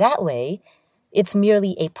time that way, it's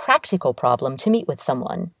merely a practical problem to meet with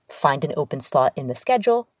someone. Find an open slot in the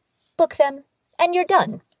schedule, book them, and you're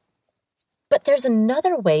done. But there's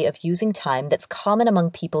another way of using time that's common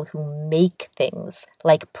among people who make things,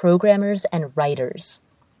 like programmers and writers,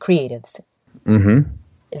 creatives. Mm-hmm.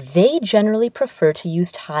 They generally prefer to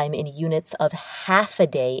use time in units of half a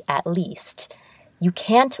day at least. You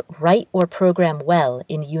can't write or program well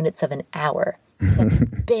in units of an hour. That's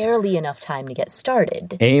barely enough time to get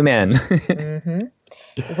started. Amen.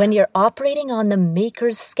 Mm-hmm. When you're operating on the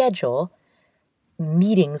maker's schedule,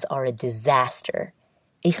 meetings are a disaster.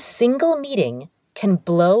 A single meeting can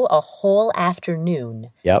blow a whole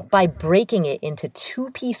afternoon by breaking it into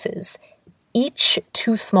 2 pieces, each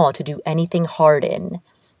too small to do anything hard in.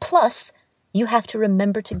 Plus, you have to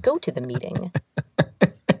remember to go to the meeting.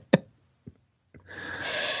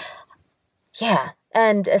 Yeah,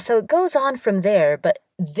 and so it goes on from there, but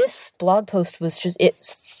this blog post was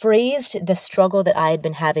it's phrased the struggle that I had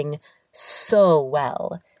been having so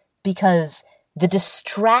well, because the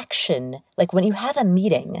distraction, like when you have a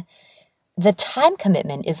meeting, the time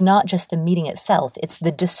commitment is not just the meeting itself. It's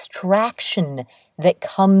the distraction that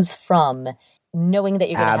comes from knowing that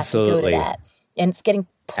you're going to have to go to that. And it's getting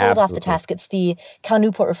pulled off the task. It's Cal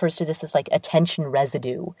Newport refers to this as like attention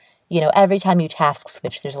residue. Every time you task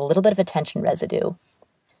switch, there's a little bit of attention residue.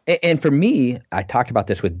 And for me, I talked about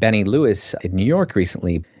this with Benny Lewis in New York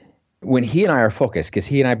recently. When he and I are focused, because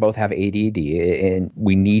he and I both have ADD and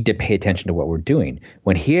we need to pay attention to what we're doing.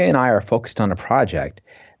 When he and I are focused on a project,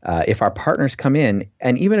 if our partners come in,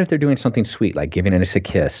 and even if they're doing something sweet, like giving us a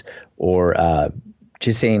kiss or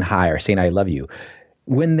just saying hi or saying I love you,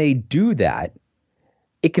 when they do that,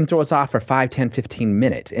 it can throw us off for 5, 10, 15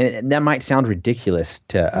 minutes. And that might sound ridiculous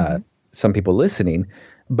to some people listening,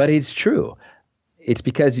 but it's true. It's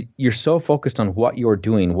because you're so focused on what you're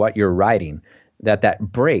doing, what you're writing, that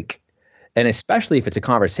break, and especially if it's a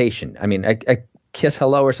conversation. I mean, a kiss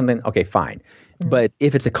hello or something, okay, fine. But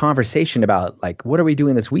if it's a conversation about like, what are we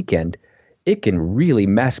doing this weekend, it can really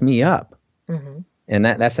mess me up. And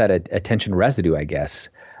that's that attention residue, I guess.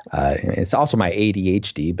 It's also my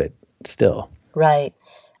ADHD, but still. Right.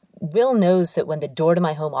 Will knows that when the door to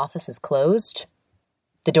my home office is closed,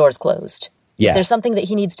 the door's closed. Yes. If there's something that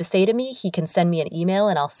he needs to say to me, he can send me an email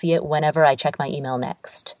and I'll see it whenever I check my email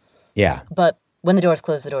next. Yeah. But when the door's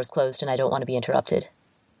closed, and I don't want to be interrupted.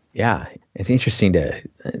 Yeah. It's interesting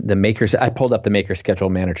I pulled up the maker schedule,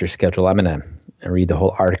 manager schedule. I'm going to read the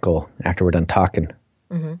whole article after we're done talking.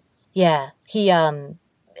 Yeah. He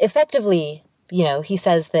effectively, he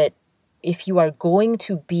says that if you are going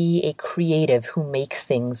to be a creative who makes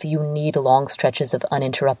things, you need long stretches of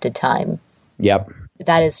uninterrupted time. Yep.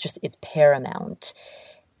 That is it's paramount.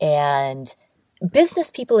 And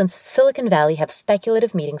business people in Silicon Valley have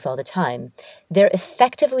speculative meetings all the time. They're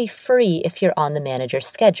effectively free if you're on the manager's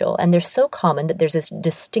schedule, and they're so common that there's this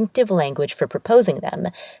distinctive language for proposing them,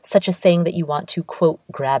 such as saying that you want to, quote,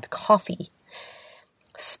 grab coffee.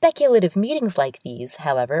 Speculative meetings like these,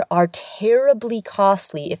 however, are terribly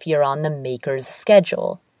costly if you're on the maker's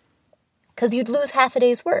schedule. Because you'd lose half a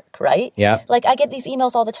day's work, right? Yeah. Like I get these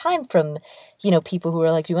emails all the time from, people who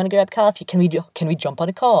are like, "Do you want to grab coffee? Can we jump on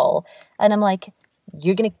a call?" And I'm like,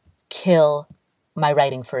 "You're gonna kill my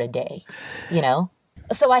writing for a day,"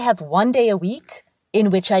 So I have one day a week in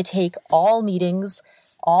which I take all meetings,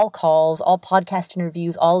 all calls, all podcast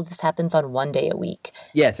interviews. All of this happens on one day a week.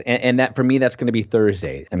 Yes, and that for me, that's going to be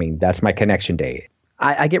Thursday. I mean, that's my connection day.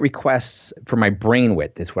 I get requests for my brain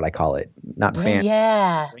width, is what I call it, not fan.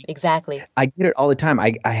 Yeah, exactly. I get it all the time.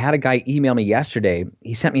 I had a guy email me yesterday.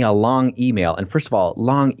 He sent me a long email. And first of all,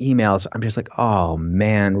 long emails, I'm just like, oh,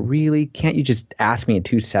 man, really? Can't you just ask me in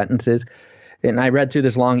 2 sentences? And I read through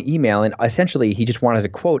this long email, and essentially he just wanted a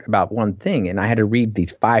quote about one thing. And I had to read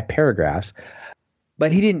these 5 paragraphs.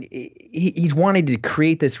 But he didn't. He's wanting to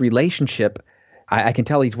create this relationship. I can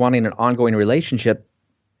tell he's wanting an ongoing relationship.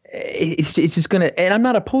 It's just going to, and I'm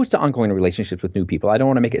not opposed to ongoing relationships with new people. I don't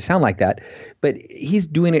want to make it sound like that, but he's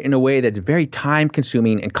doing it in a way that's very time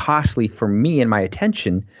consuming and costly for me and my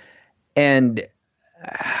attention. And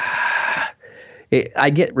I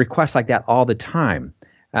get requests like that all the time.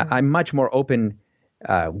 I'm much more open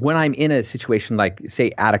when I'm in a situation like,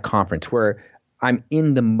 say, at a conference where I'm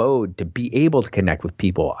in the mode to be able to connect with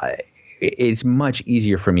people. It's much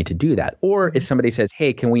easier for me to do that. Or if somebody says,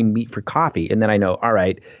 "Hey, can we meet for coffee?" And then I know, all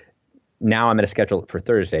right, now I'm going to schedule it for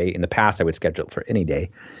Thursday. In the past, I would schedule it for any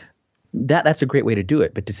day. That's a great way to do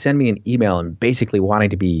it. But to send me an email and basically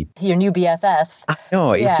wanting to be your new BFF. I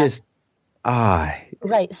know, it's just,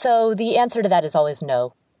 Right. So the answer to that is always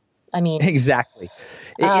no. I mean. Exactly.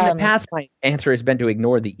 In the past, my answer has been to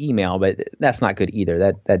ignore the email, but that's not good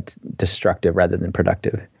either. That's destructive rather than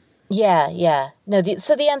productive. Yeah. No,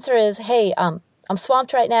 so the answer is, hey, I'm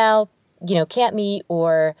swamped right now, can't meet,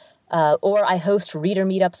 or I host reader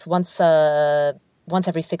meetups once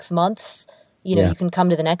every 6 months. You can come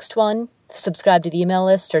to the next one, subscribe to the email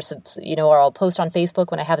list, or I'll post on Facebook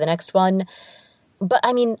when I have the next one. But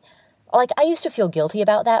I mean, like I used to feel guilty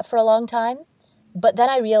about that for a long time, but then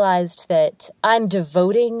I realized that I'm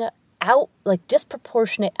devoting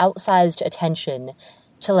disproportionate outsized attention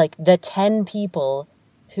to like the 10 people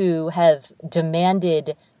who have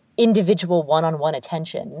demanded individual one-on-one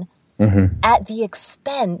attention at the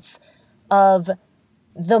expense of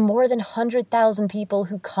the more than 100,000 people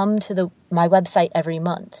who come to my website every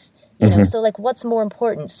month. You know, so like what's more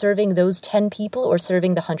important, serving those 10 people or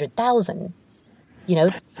serving the 100,000?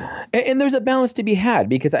 And there's a balance to be had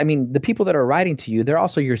because, I mean, the people that are writing to you, they're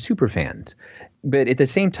also your super fans. But at the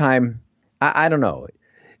same time, I don't know.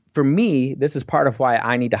 For me, this is part of why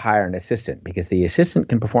I need to hire an assistant because the assistant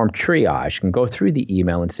can perform triage, can go through the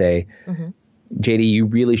email and say, JD, you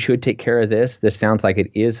really should take care of this. This sounds like it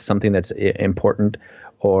is something that's important.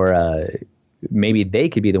 Or maybe they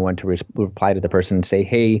could be the one to reply to the person and say,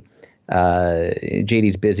 hey,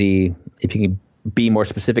 JD's busy. If you can be more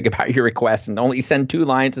specific about your request and only send 2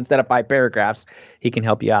 lines instead of 5 paragraphs, he can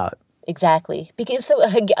help you out. Exactly. Because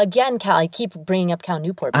again, Cal, I keep bringing up Cal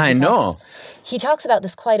Newport. I know. He talks about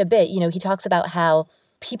this quite a bit. He talks about how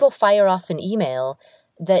people fire off an email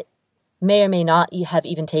that may or may not have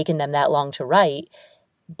even taken them that long to write.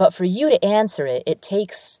 But for you to answer it, it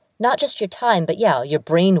takes not just your time, but your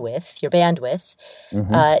brainwidth, your bandwidth.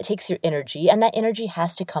 It takes your energy, and that energy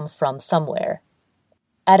has to come from somewhere.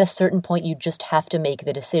 At a certain point, you just have to make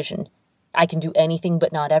the decision. I can do anything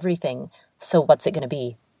but not everything. So what's it going to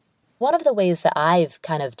be? One of the ways that I've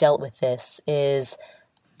kind of dealt with this is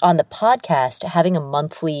on the podcast, having a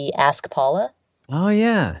monthly Ask Paula. Oh,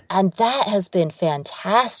 yeah. And that has been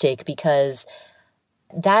fantastic because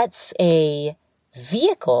that's a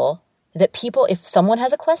vehicle that people, if someone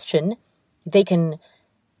has a question, they can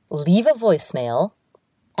leave a voicemail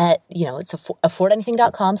at, it's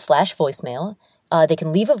affordanything.com/voicemail. They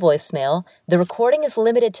can leave a voicemail. The recording is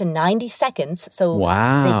limited to 90 seconds. So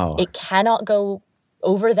wow. It cannot go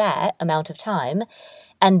over that amount of time.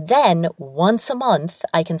 And then once a month,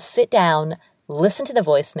 I can sit down, listen to the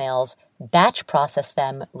voicemails, batch process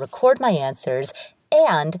them, record my answers,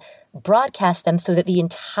 and broadcast them so that the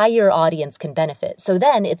entire audience can benefit. So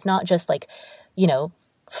then it's not just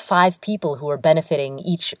 5 people who are benefiting,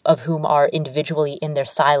 each of whom are individually in their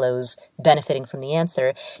silos benefiting from the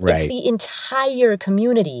answer. Right. It's the entire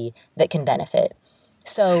community that can benefit.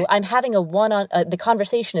 So I'm having the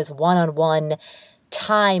conversation is one-on-one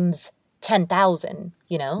times 10,000,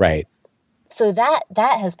 Right. So that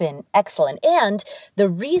has been excellent. And the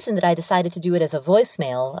reason that I decided to do it as a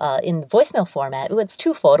voicemail, in voicemail format, it's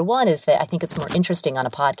twofold. One is that I think it's more interesting on a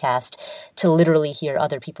podcast to literally hear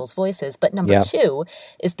other people's voices. But number 2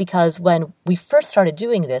 is because when we first started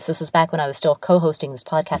doing this was back when I was still co-hosting this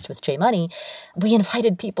podcast with Jay Money, we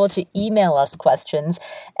invited people to email us questions.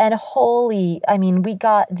 And we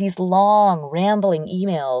got these long, rambling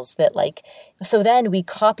emails that so then we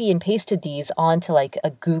copy and pasted these onto a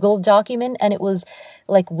Google document. And it was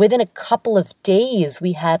within a couple of days,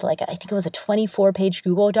 we had I think it was a 24-page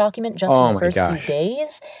Google document just in the first few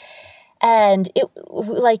days. And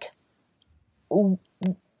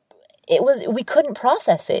we couldn't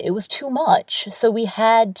process it. It was too much. So we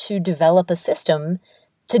had to develop a system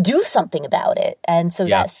to do something about it. And so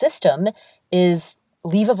that system is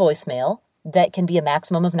leave a voicemail that can be a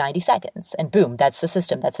maximum of 90 seconds. And boom, that's the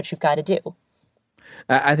system. That's what you've got to do.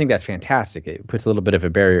 I think that's fantastic. It puts a little bit of a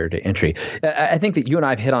barrier to entry. I think that you and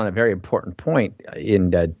I have hit on a very important point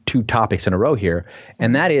in 2 topics in a row here,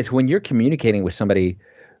 and that is when you're communicating with somebody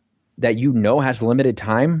that has limited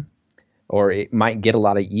time or it might get a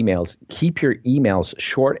lot of emails, keep your emails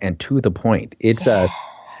short and to the point. It's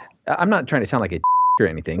I'm not trying to sound like a or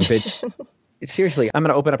anything, but seriously, I'm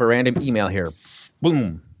going to open up a random email here.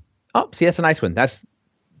 Boom. Oh, see, that's a nice one. That's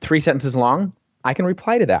 3 sentences long. I can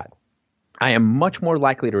reply to that. I am much more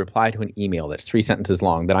likely to reply to an email that's 3 sentences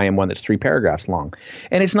long than I am one that's 3 paragraphs long.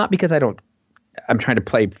 And it's not because I'm trying to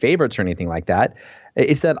play favorites or anything like that.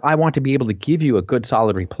 It's that I want to be able to give you a good,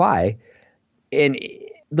 solid reply. And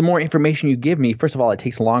the more information you give me, first of all, it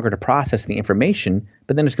takes longer to process the information,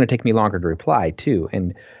 but then it's going to take me longer to reply too.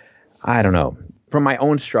 And I don't know. From my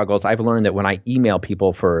own struggles, I've learned that when I email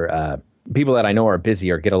people for people that I know are busy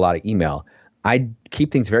or get a lot of email, I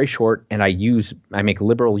keep things very short, and I make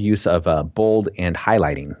liberal use of bold and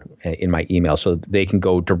highlighting in my email so they can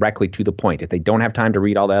go directly to the point. If they don't have time to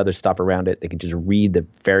read all the other stuff around it, they can just read the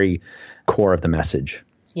very core of the message.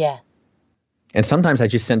 Yeah. And sometimes I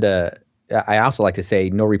just I also like to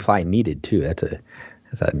say no reply needed too. That's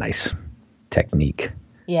a nice technique.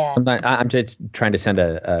 Yeah. Sometimes I'm just trying to send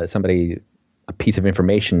somebody a piece of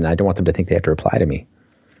information, and I don't want them to think they have to reply to me.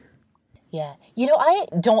 Yeah. I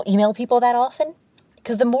don't email people that often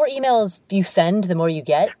because the more emails you send, the more you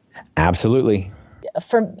get. Absolutely.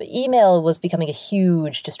 Email was becoming a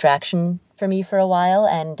huge distraction for me for a while,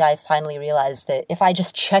 and I finally realized that if I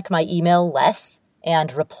just check my email less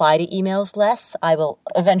and reply to emails less, I will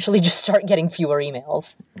eventually just start getting fewer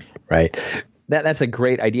emails. Right. That's a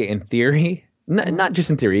great idea in theory. Not just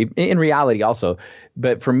in theory, in reality also.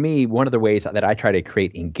 But for me, one of the ways that I try to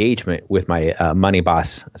create engagement with my Money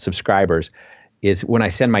Boss subscribers is when I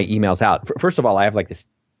send my emails out. First of all, I have this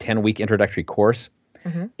 10-week introductory course.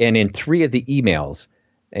 Mm-hmm. And in 3 of the emails,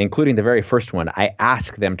 including the very first one, I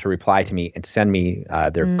ask them to reply to me and send me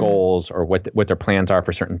their goals or what their plans are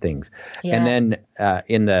for certain things. Yeah. And then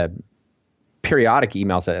in periodic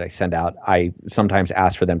emails that I send out, I sometimes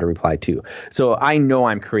ask for them to reply too. So I know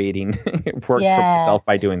I'm creating work for myself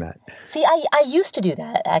by doing that. See, I used to do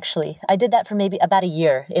that, actually. I did that for maybe about a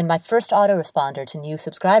year. In my first autoresponder to new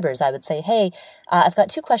subscribers, I would say, hey, I've got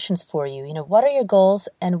 2 questions for you. What are your goals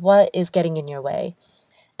and what is getting in your way?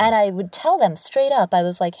 And I would tell them straight up, I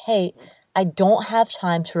was like, hey, I don't have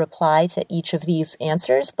time to reply to each of these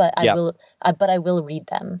answers, but I will read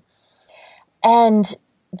them. And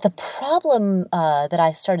the problem that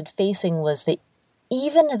I started facing was that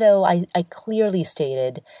even though I clearly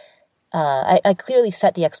stated, I clearly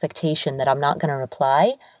set the expectation that I'm not going to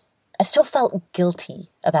reply, I still felt guilty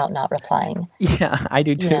about not replying. Yeah, I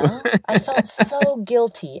do too. I felt so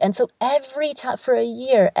guilty. And so every time, for a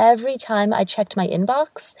year, every time I checked my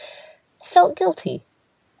inbox, I felt guilty.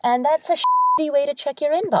 And that's a shitty way to check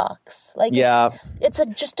your inbox. It's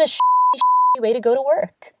just a way to go to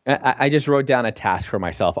work. I just wrote down a task for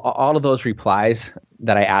myself. All of those replies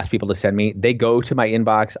that I ask people to send me, they go to my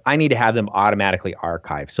inbox. I need to have them automatically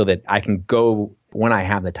archived so that I can go, when I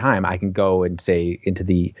have the time, I can go and say into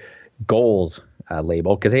the goals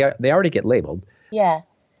label, because they already get labeled. Yeah.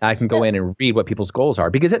 I can go in and read what people's goals are,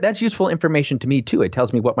 because that's useful information to me too. It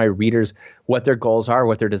tells me what my readers, what their goals are,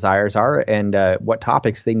 what their desires are, and what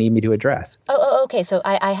topics they need me to address. Oh, okay. So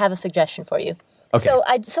I have a suggestion for you. Okay. So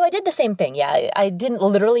I did the same thing. Yeah, I didn't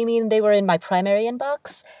literally mean they were in my primary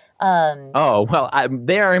inbox.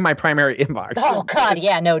 They are in my primary inbox. Oh God,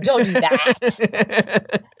 yeah, no, don't do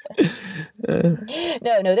that.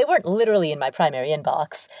 No, they weren't literally in my primary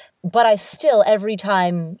inbox, but I still, every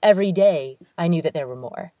day, I knew that there were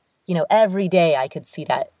more. Every day I could see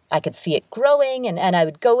that. I could see it growing, and I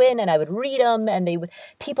would go in and I would read them, and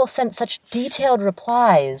people sent such detailed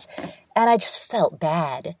replies, and I just felt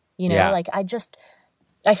bad.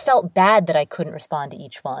 I felt bad that I couldn't respond to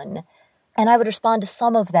each one. And I would respond to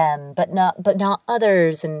some of them, but not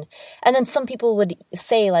others. And then some people would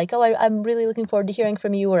say like, oh, I'm really looking forward to hearing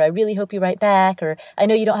from you, or I really hope you write back, or I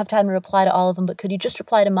know you don't have time to reply to all of them, but could you just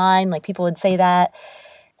reply to mine? Like, people would say that.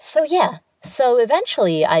 So yeah. So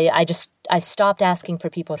eventually I stopped asking for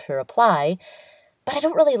people to reply, but I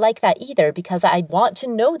don't really like that either, because I want to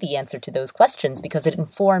know the answer to those questions, because it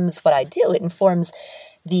informs what I do. It informs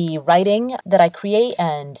the writing that I create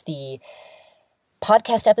and the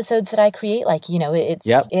podcast episodes that I create.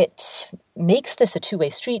 It makes this a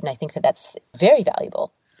two-way street, and I think that that's very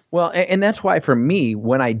valuable. Well, and that's why for me,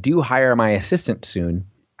 when I do hire my assistant soon,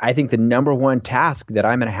 I think the number one task that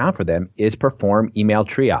I'm going to have for them is perform email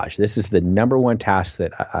triage. This is the number one task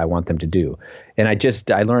that I want them to do. And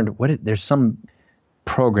I learned there's some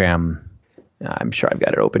program, I'm sure I've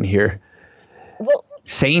got it open here. Well,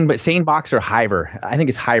 SaneBox or Hiver. I think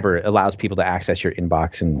it's Hiver allows people to access your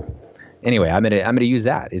inbox. And anyway, I'm gonna use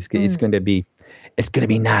that. It's gonna be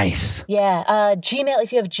nice. Yeah, Gmail.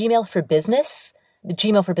 If you have Gmail for Business, the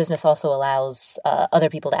Gmail for Business also allows other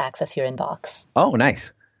people to access your inbox. Oh,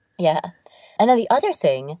 nice. Yeah, and then the other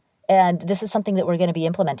thing, and this is something that we're going to be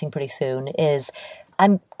implementing pretty soon, is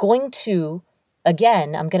I'm going to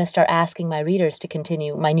start asking my readers to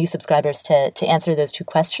continue, my new subscribers to answer those 2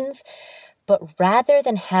 questions. But rather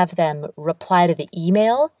than have them reply to the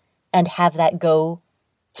email and have that go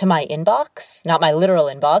to my inbox, not my literal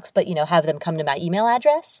inbox, but, have them come to my email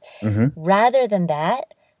address, rather than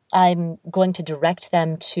that, I'm going to direct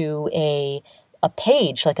them to a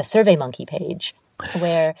page, like a SurveyMonkey page,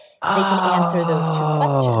 where they can answer those 2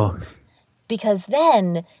 questions. Because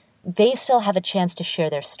then they still have a chance to share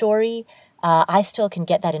their story. I still can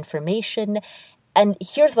get that information. And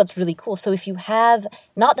here's what's really cool. So if you have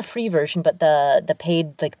not the free version, but the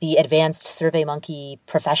paid, like the advanced SurveyMonkey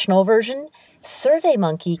professional version,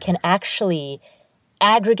 SurveyMonkey can actually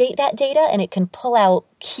aggregate that data, and it can pull out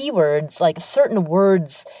keywords, like certain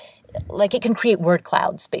words, like it can create word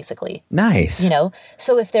clouds, basically. Nice.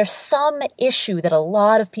 So if there's some issue that a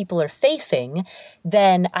lot of people are facing,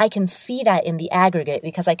 then I can see that in the aggregate,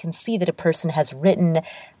 because I can see that a person has written,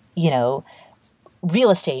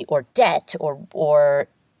 real estate or debt or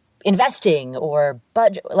investing or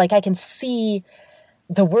budget. Like, I can see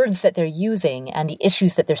the words that they're using and the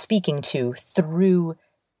issues that they're speaking to through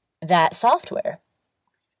that software.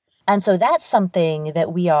 And so that's something that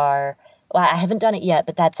I haven't done it yet,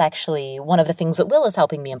 but that's actually one of the things that Will is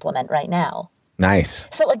helping me implement right now. Nice.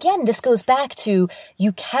 So again, this goes back to,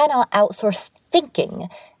 you cannot outsource thinking.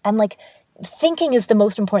 And thinking is the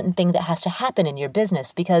most important thing that has to happen in your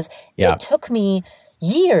business, because it took me,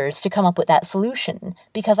 years to come up with that solution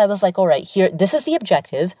because I was like, all right, here, this is the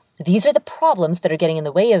objective. These are the problems that are getting in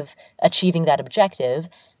the way of achieving that objective.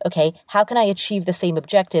 Okay, how can I achieve the same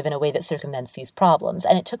objective in a way that circumvents these problems?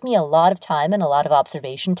 And it took me a lot of time and a lot of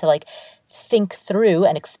observation to like think through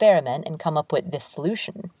and experiment and come up with this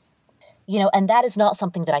solution. And that is not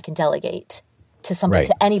something that I can delegate to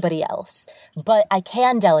to anybody else. But I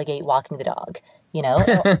can delegate walking the dog.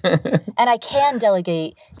 And I can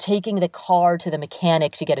delegate taking the car to the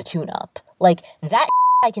mechanic to get a tune-up. Like that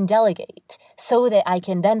I can delegate so that I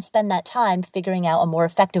can then spend that time figuring out a more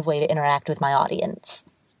effective way to interact with my audience.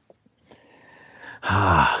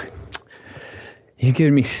 You've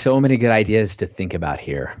given me so many good ideas to think about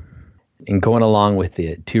here. And going along with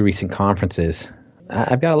the 2 recent conferences,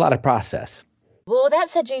 I've got a lot of process. Well, that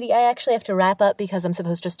said, JD, I actually have to wrap up because I'm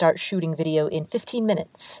supposed to start shooting video in 15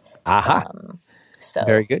 minutes. So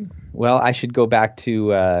very good. Well, I should go back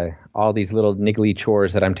to all these little niggly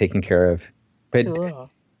chores that I'm taking care of. But cool.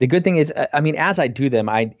 The good thing is, as I do them,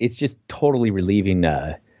 it's just totally relieving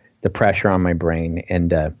the pressure on my brain.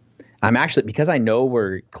 And I'm actually, because I know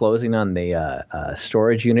we're closing on the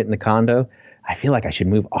storage unit in the condo, I feel like I should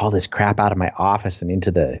move all this crap out of my office and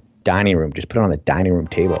into the dining room, just put it on the dining room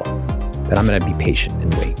table. But I'm going to be patient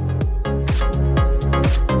and wait.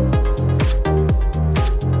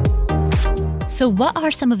 So what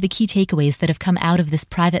are some of the key takeaways that have come out of this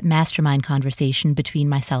private mastermind conversation between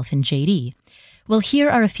myself and JD? Well, here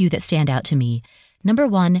are a few that stand out to me. Number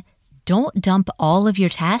 1, don't dump all of your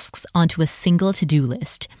tasks onto a single to-do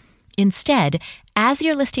list. Instead, as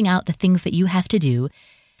you're listing out the things that you have to do,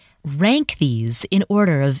 rank these in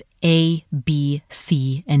order of A, B,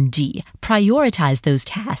 C, and D. Prioritize those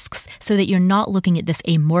tasks so that you're not looking at this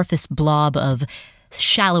amorphous blob of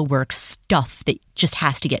shallow work stuff that just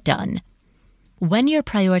has to get done. When you're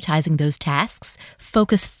prioritizing those tasks,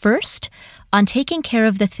 focus first on taking care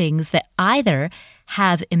of the things that either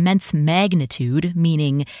have immense magnitude,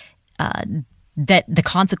 meaning that the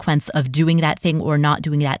consequence of doing that thing or not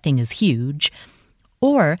doing that thing is huge,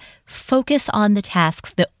 or focus on the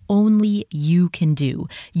tasks that only you can do,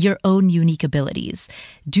 your own unique abilities.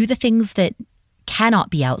 Do the things that cannot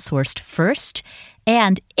be outsourced first,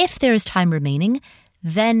 and if there is time remaining,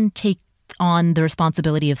 then take on the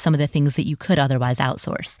responsibility of some of the things that you could otherwise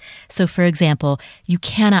outsource. So for example, you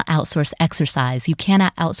cannot outsource exercise, you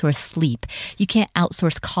cannot outsource sleep, you can't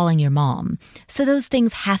outsource calling your mom. So those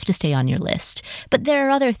things have to stay on your list. But there are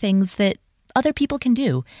other things that other people can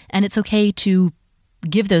do, and it's okay to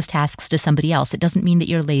give those tasks to somebody else. It doesn't mean that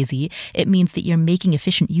you're lazy. It means that you're making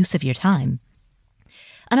efficient use of your time.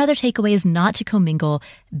 Another takeaway is not to commingle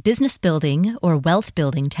business building or wealth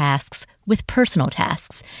building tasks with personal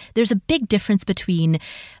tasks. There's a big difference between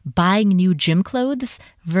buying new gym clothes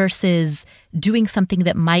versus doing something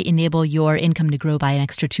that might enable your income to grow by an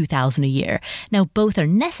extra $2,000 a year. Now, both are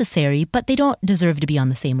necessary, but they don't deserve to be on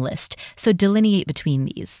the same list. So delineate between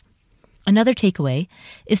these. Another takeaway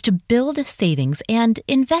is to build savings and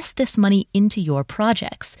invest this money into your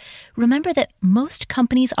projects. Remember that most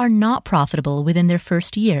companies are not profitable within their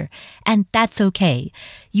first year, and that's okay.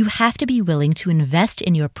 You have to be willing to invest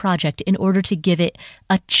in your project in order to give it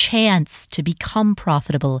a chance to become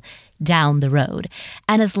profitable down the road.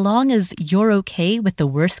 And as long as you're okay with the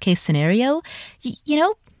worst case scenario,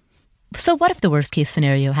 so what if the worst case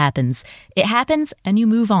scenario happens? It happens and you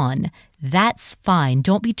move on. That's fine.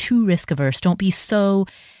 Don't be too risk averse. Don't be so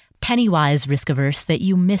penny-wise risk averse that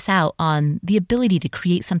you miss out on the ability to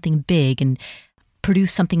create something big and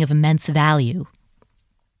produce something of immense value.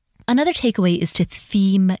 Another takeaway is to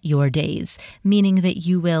theme your days, meaning that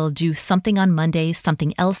you will do something on Monday,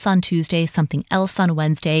 something else on Tuesday, something else on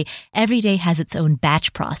Wednesday. Every day has its own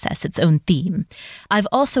batch process, its own theme. I've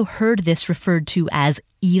also heard this referred to as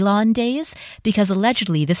Elon days, because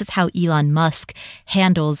allegedly this is how Elon Musk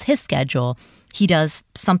handles his schedule. He does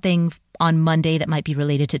something on Monday that might be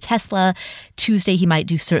related to Tesla. Tuesday, he might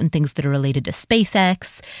do certain things that are related to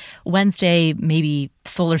SpaceX. Wednesday, maybe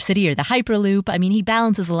Solar City or the Hyperloop. I mean, he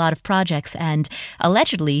balances a lot of projects, and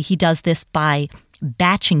allegedly he does this by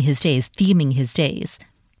batching his days, theming his days.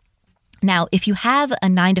 Now, if you have a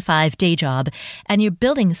 9-to-5 day job and you're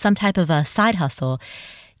building some type of a side hustle,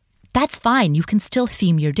 that's fine. You can still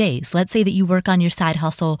theme your days. Let's say that you work on your side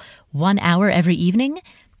hustle 1 hour every evening.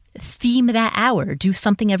 Theme that hour. Do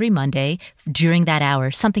something every Monday during that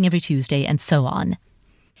hour, something every Tuesday, and so on.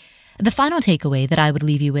 The final takeaway that I would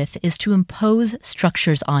leave you with is to impose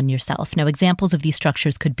structures on yourself. Now, examples of these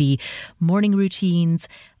structures could be morning routines,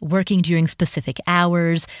 working during specific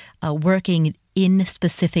hours, working in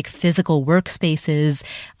specific physical workspaces,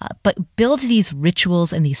 but build these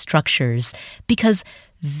rituals and these structures because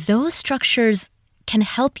those structures can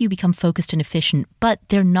help you become focused and efficient, but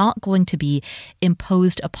they're not going to be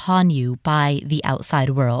imposed upon you by the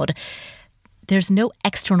outside world. There's no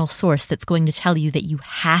external source that's going to tell you that you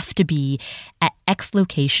have to be at X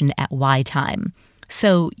location at Y time.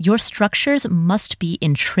 So your structures must be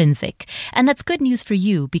intrinsic. And that's good news for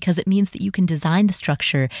you because it means that you can design the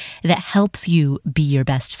structure that helps you be your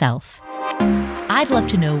best self. I'd love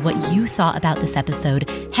to know what you thought about this episode.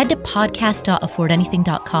 Head to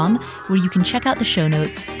podcast.affordanything.com where you can check out the show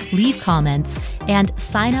notes, leave comments, and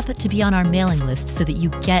sign up to be on our mailing list so that you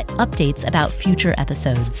get updates about future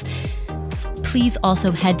episodes. Please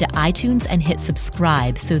also head to iTunes and hit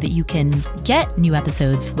subscribe so that you can get new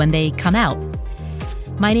episodes when they come out.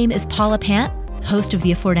 My name is Paula Pant, host of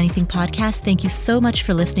the Afford Anything podcast. Thank you so much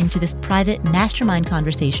for listening to this private mastermind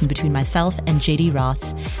conversation between myself and JD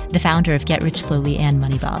Roth, the founder of Get Rich Slowly and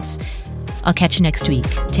Money Boss. I'll catch you next week.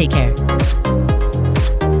 Take care.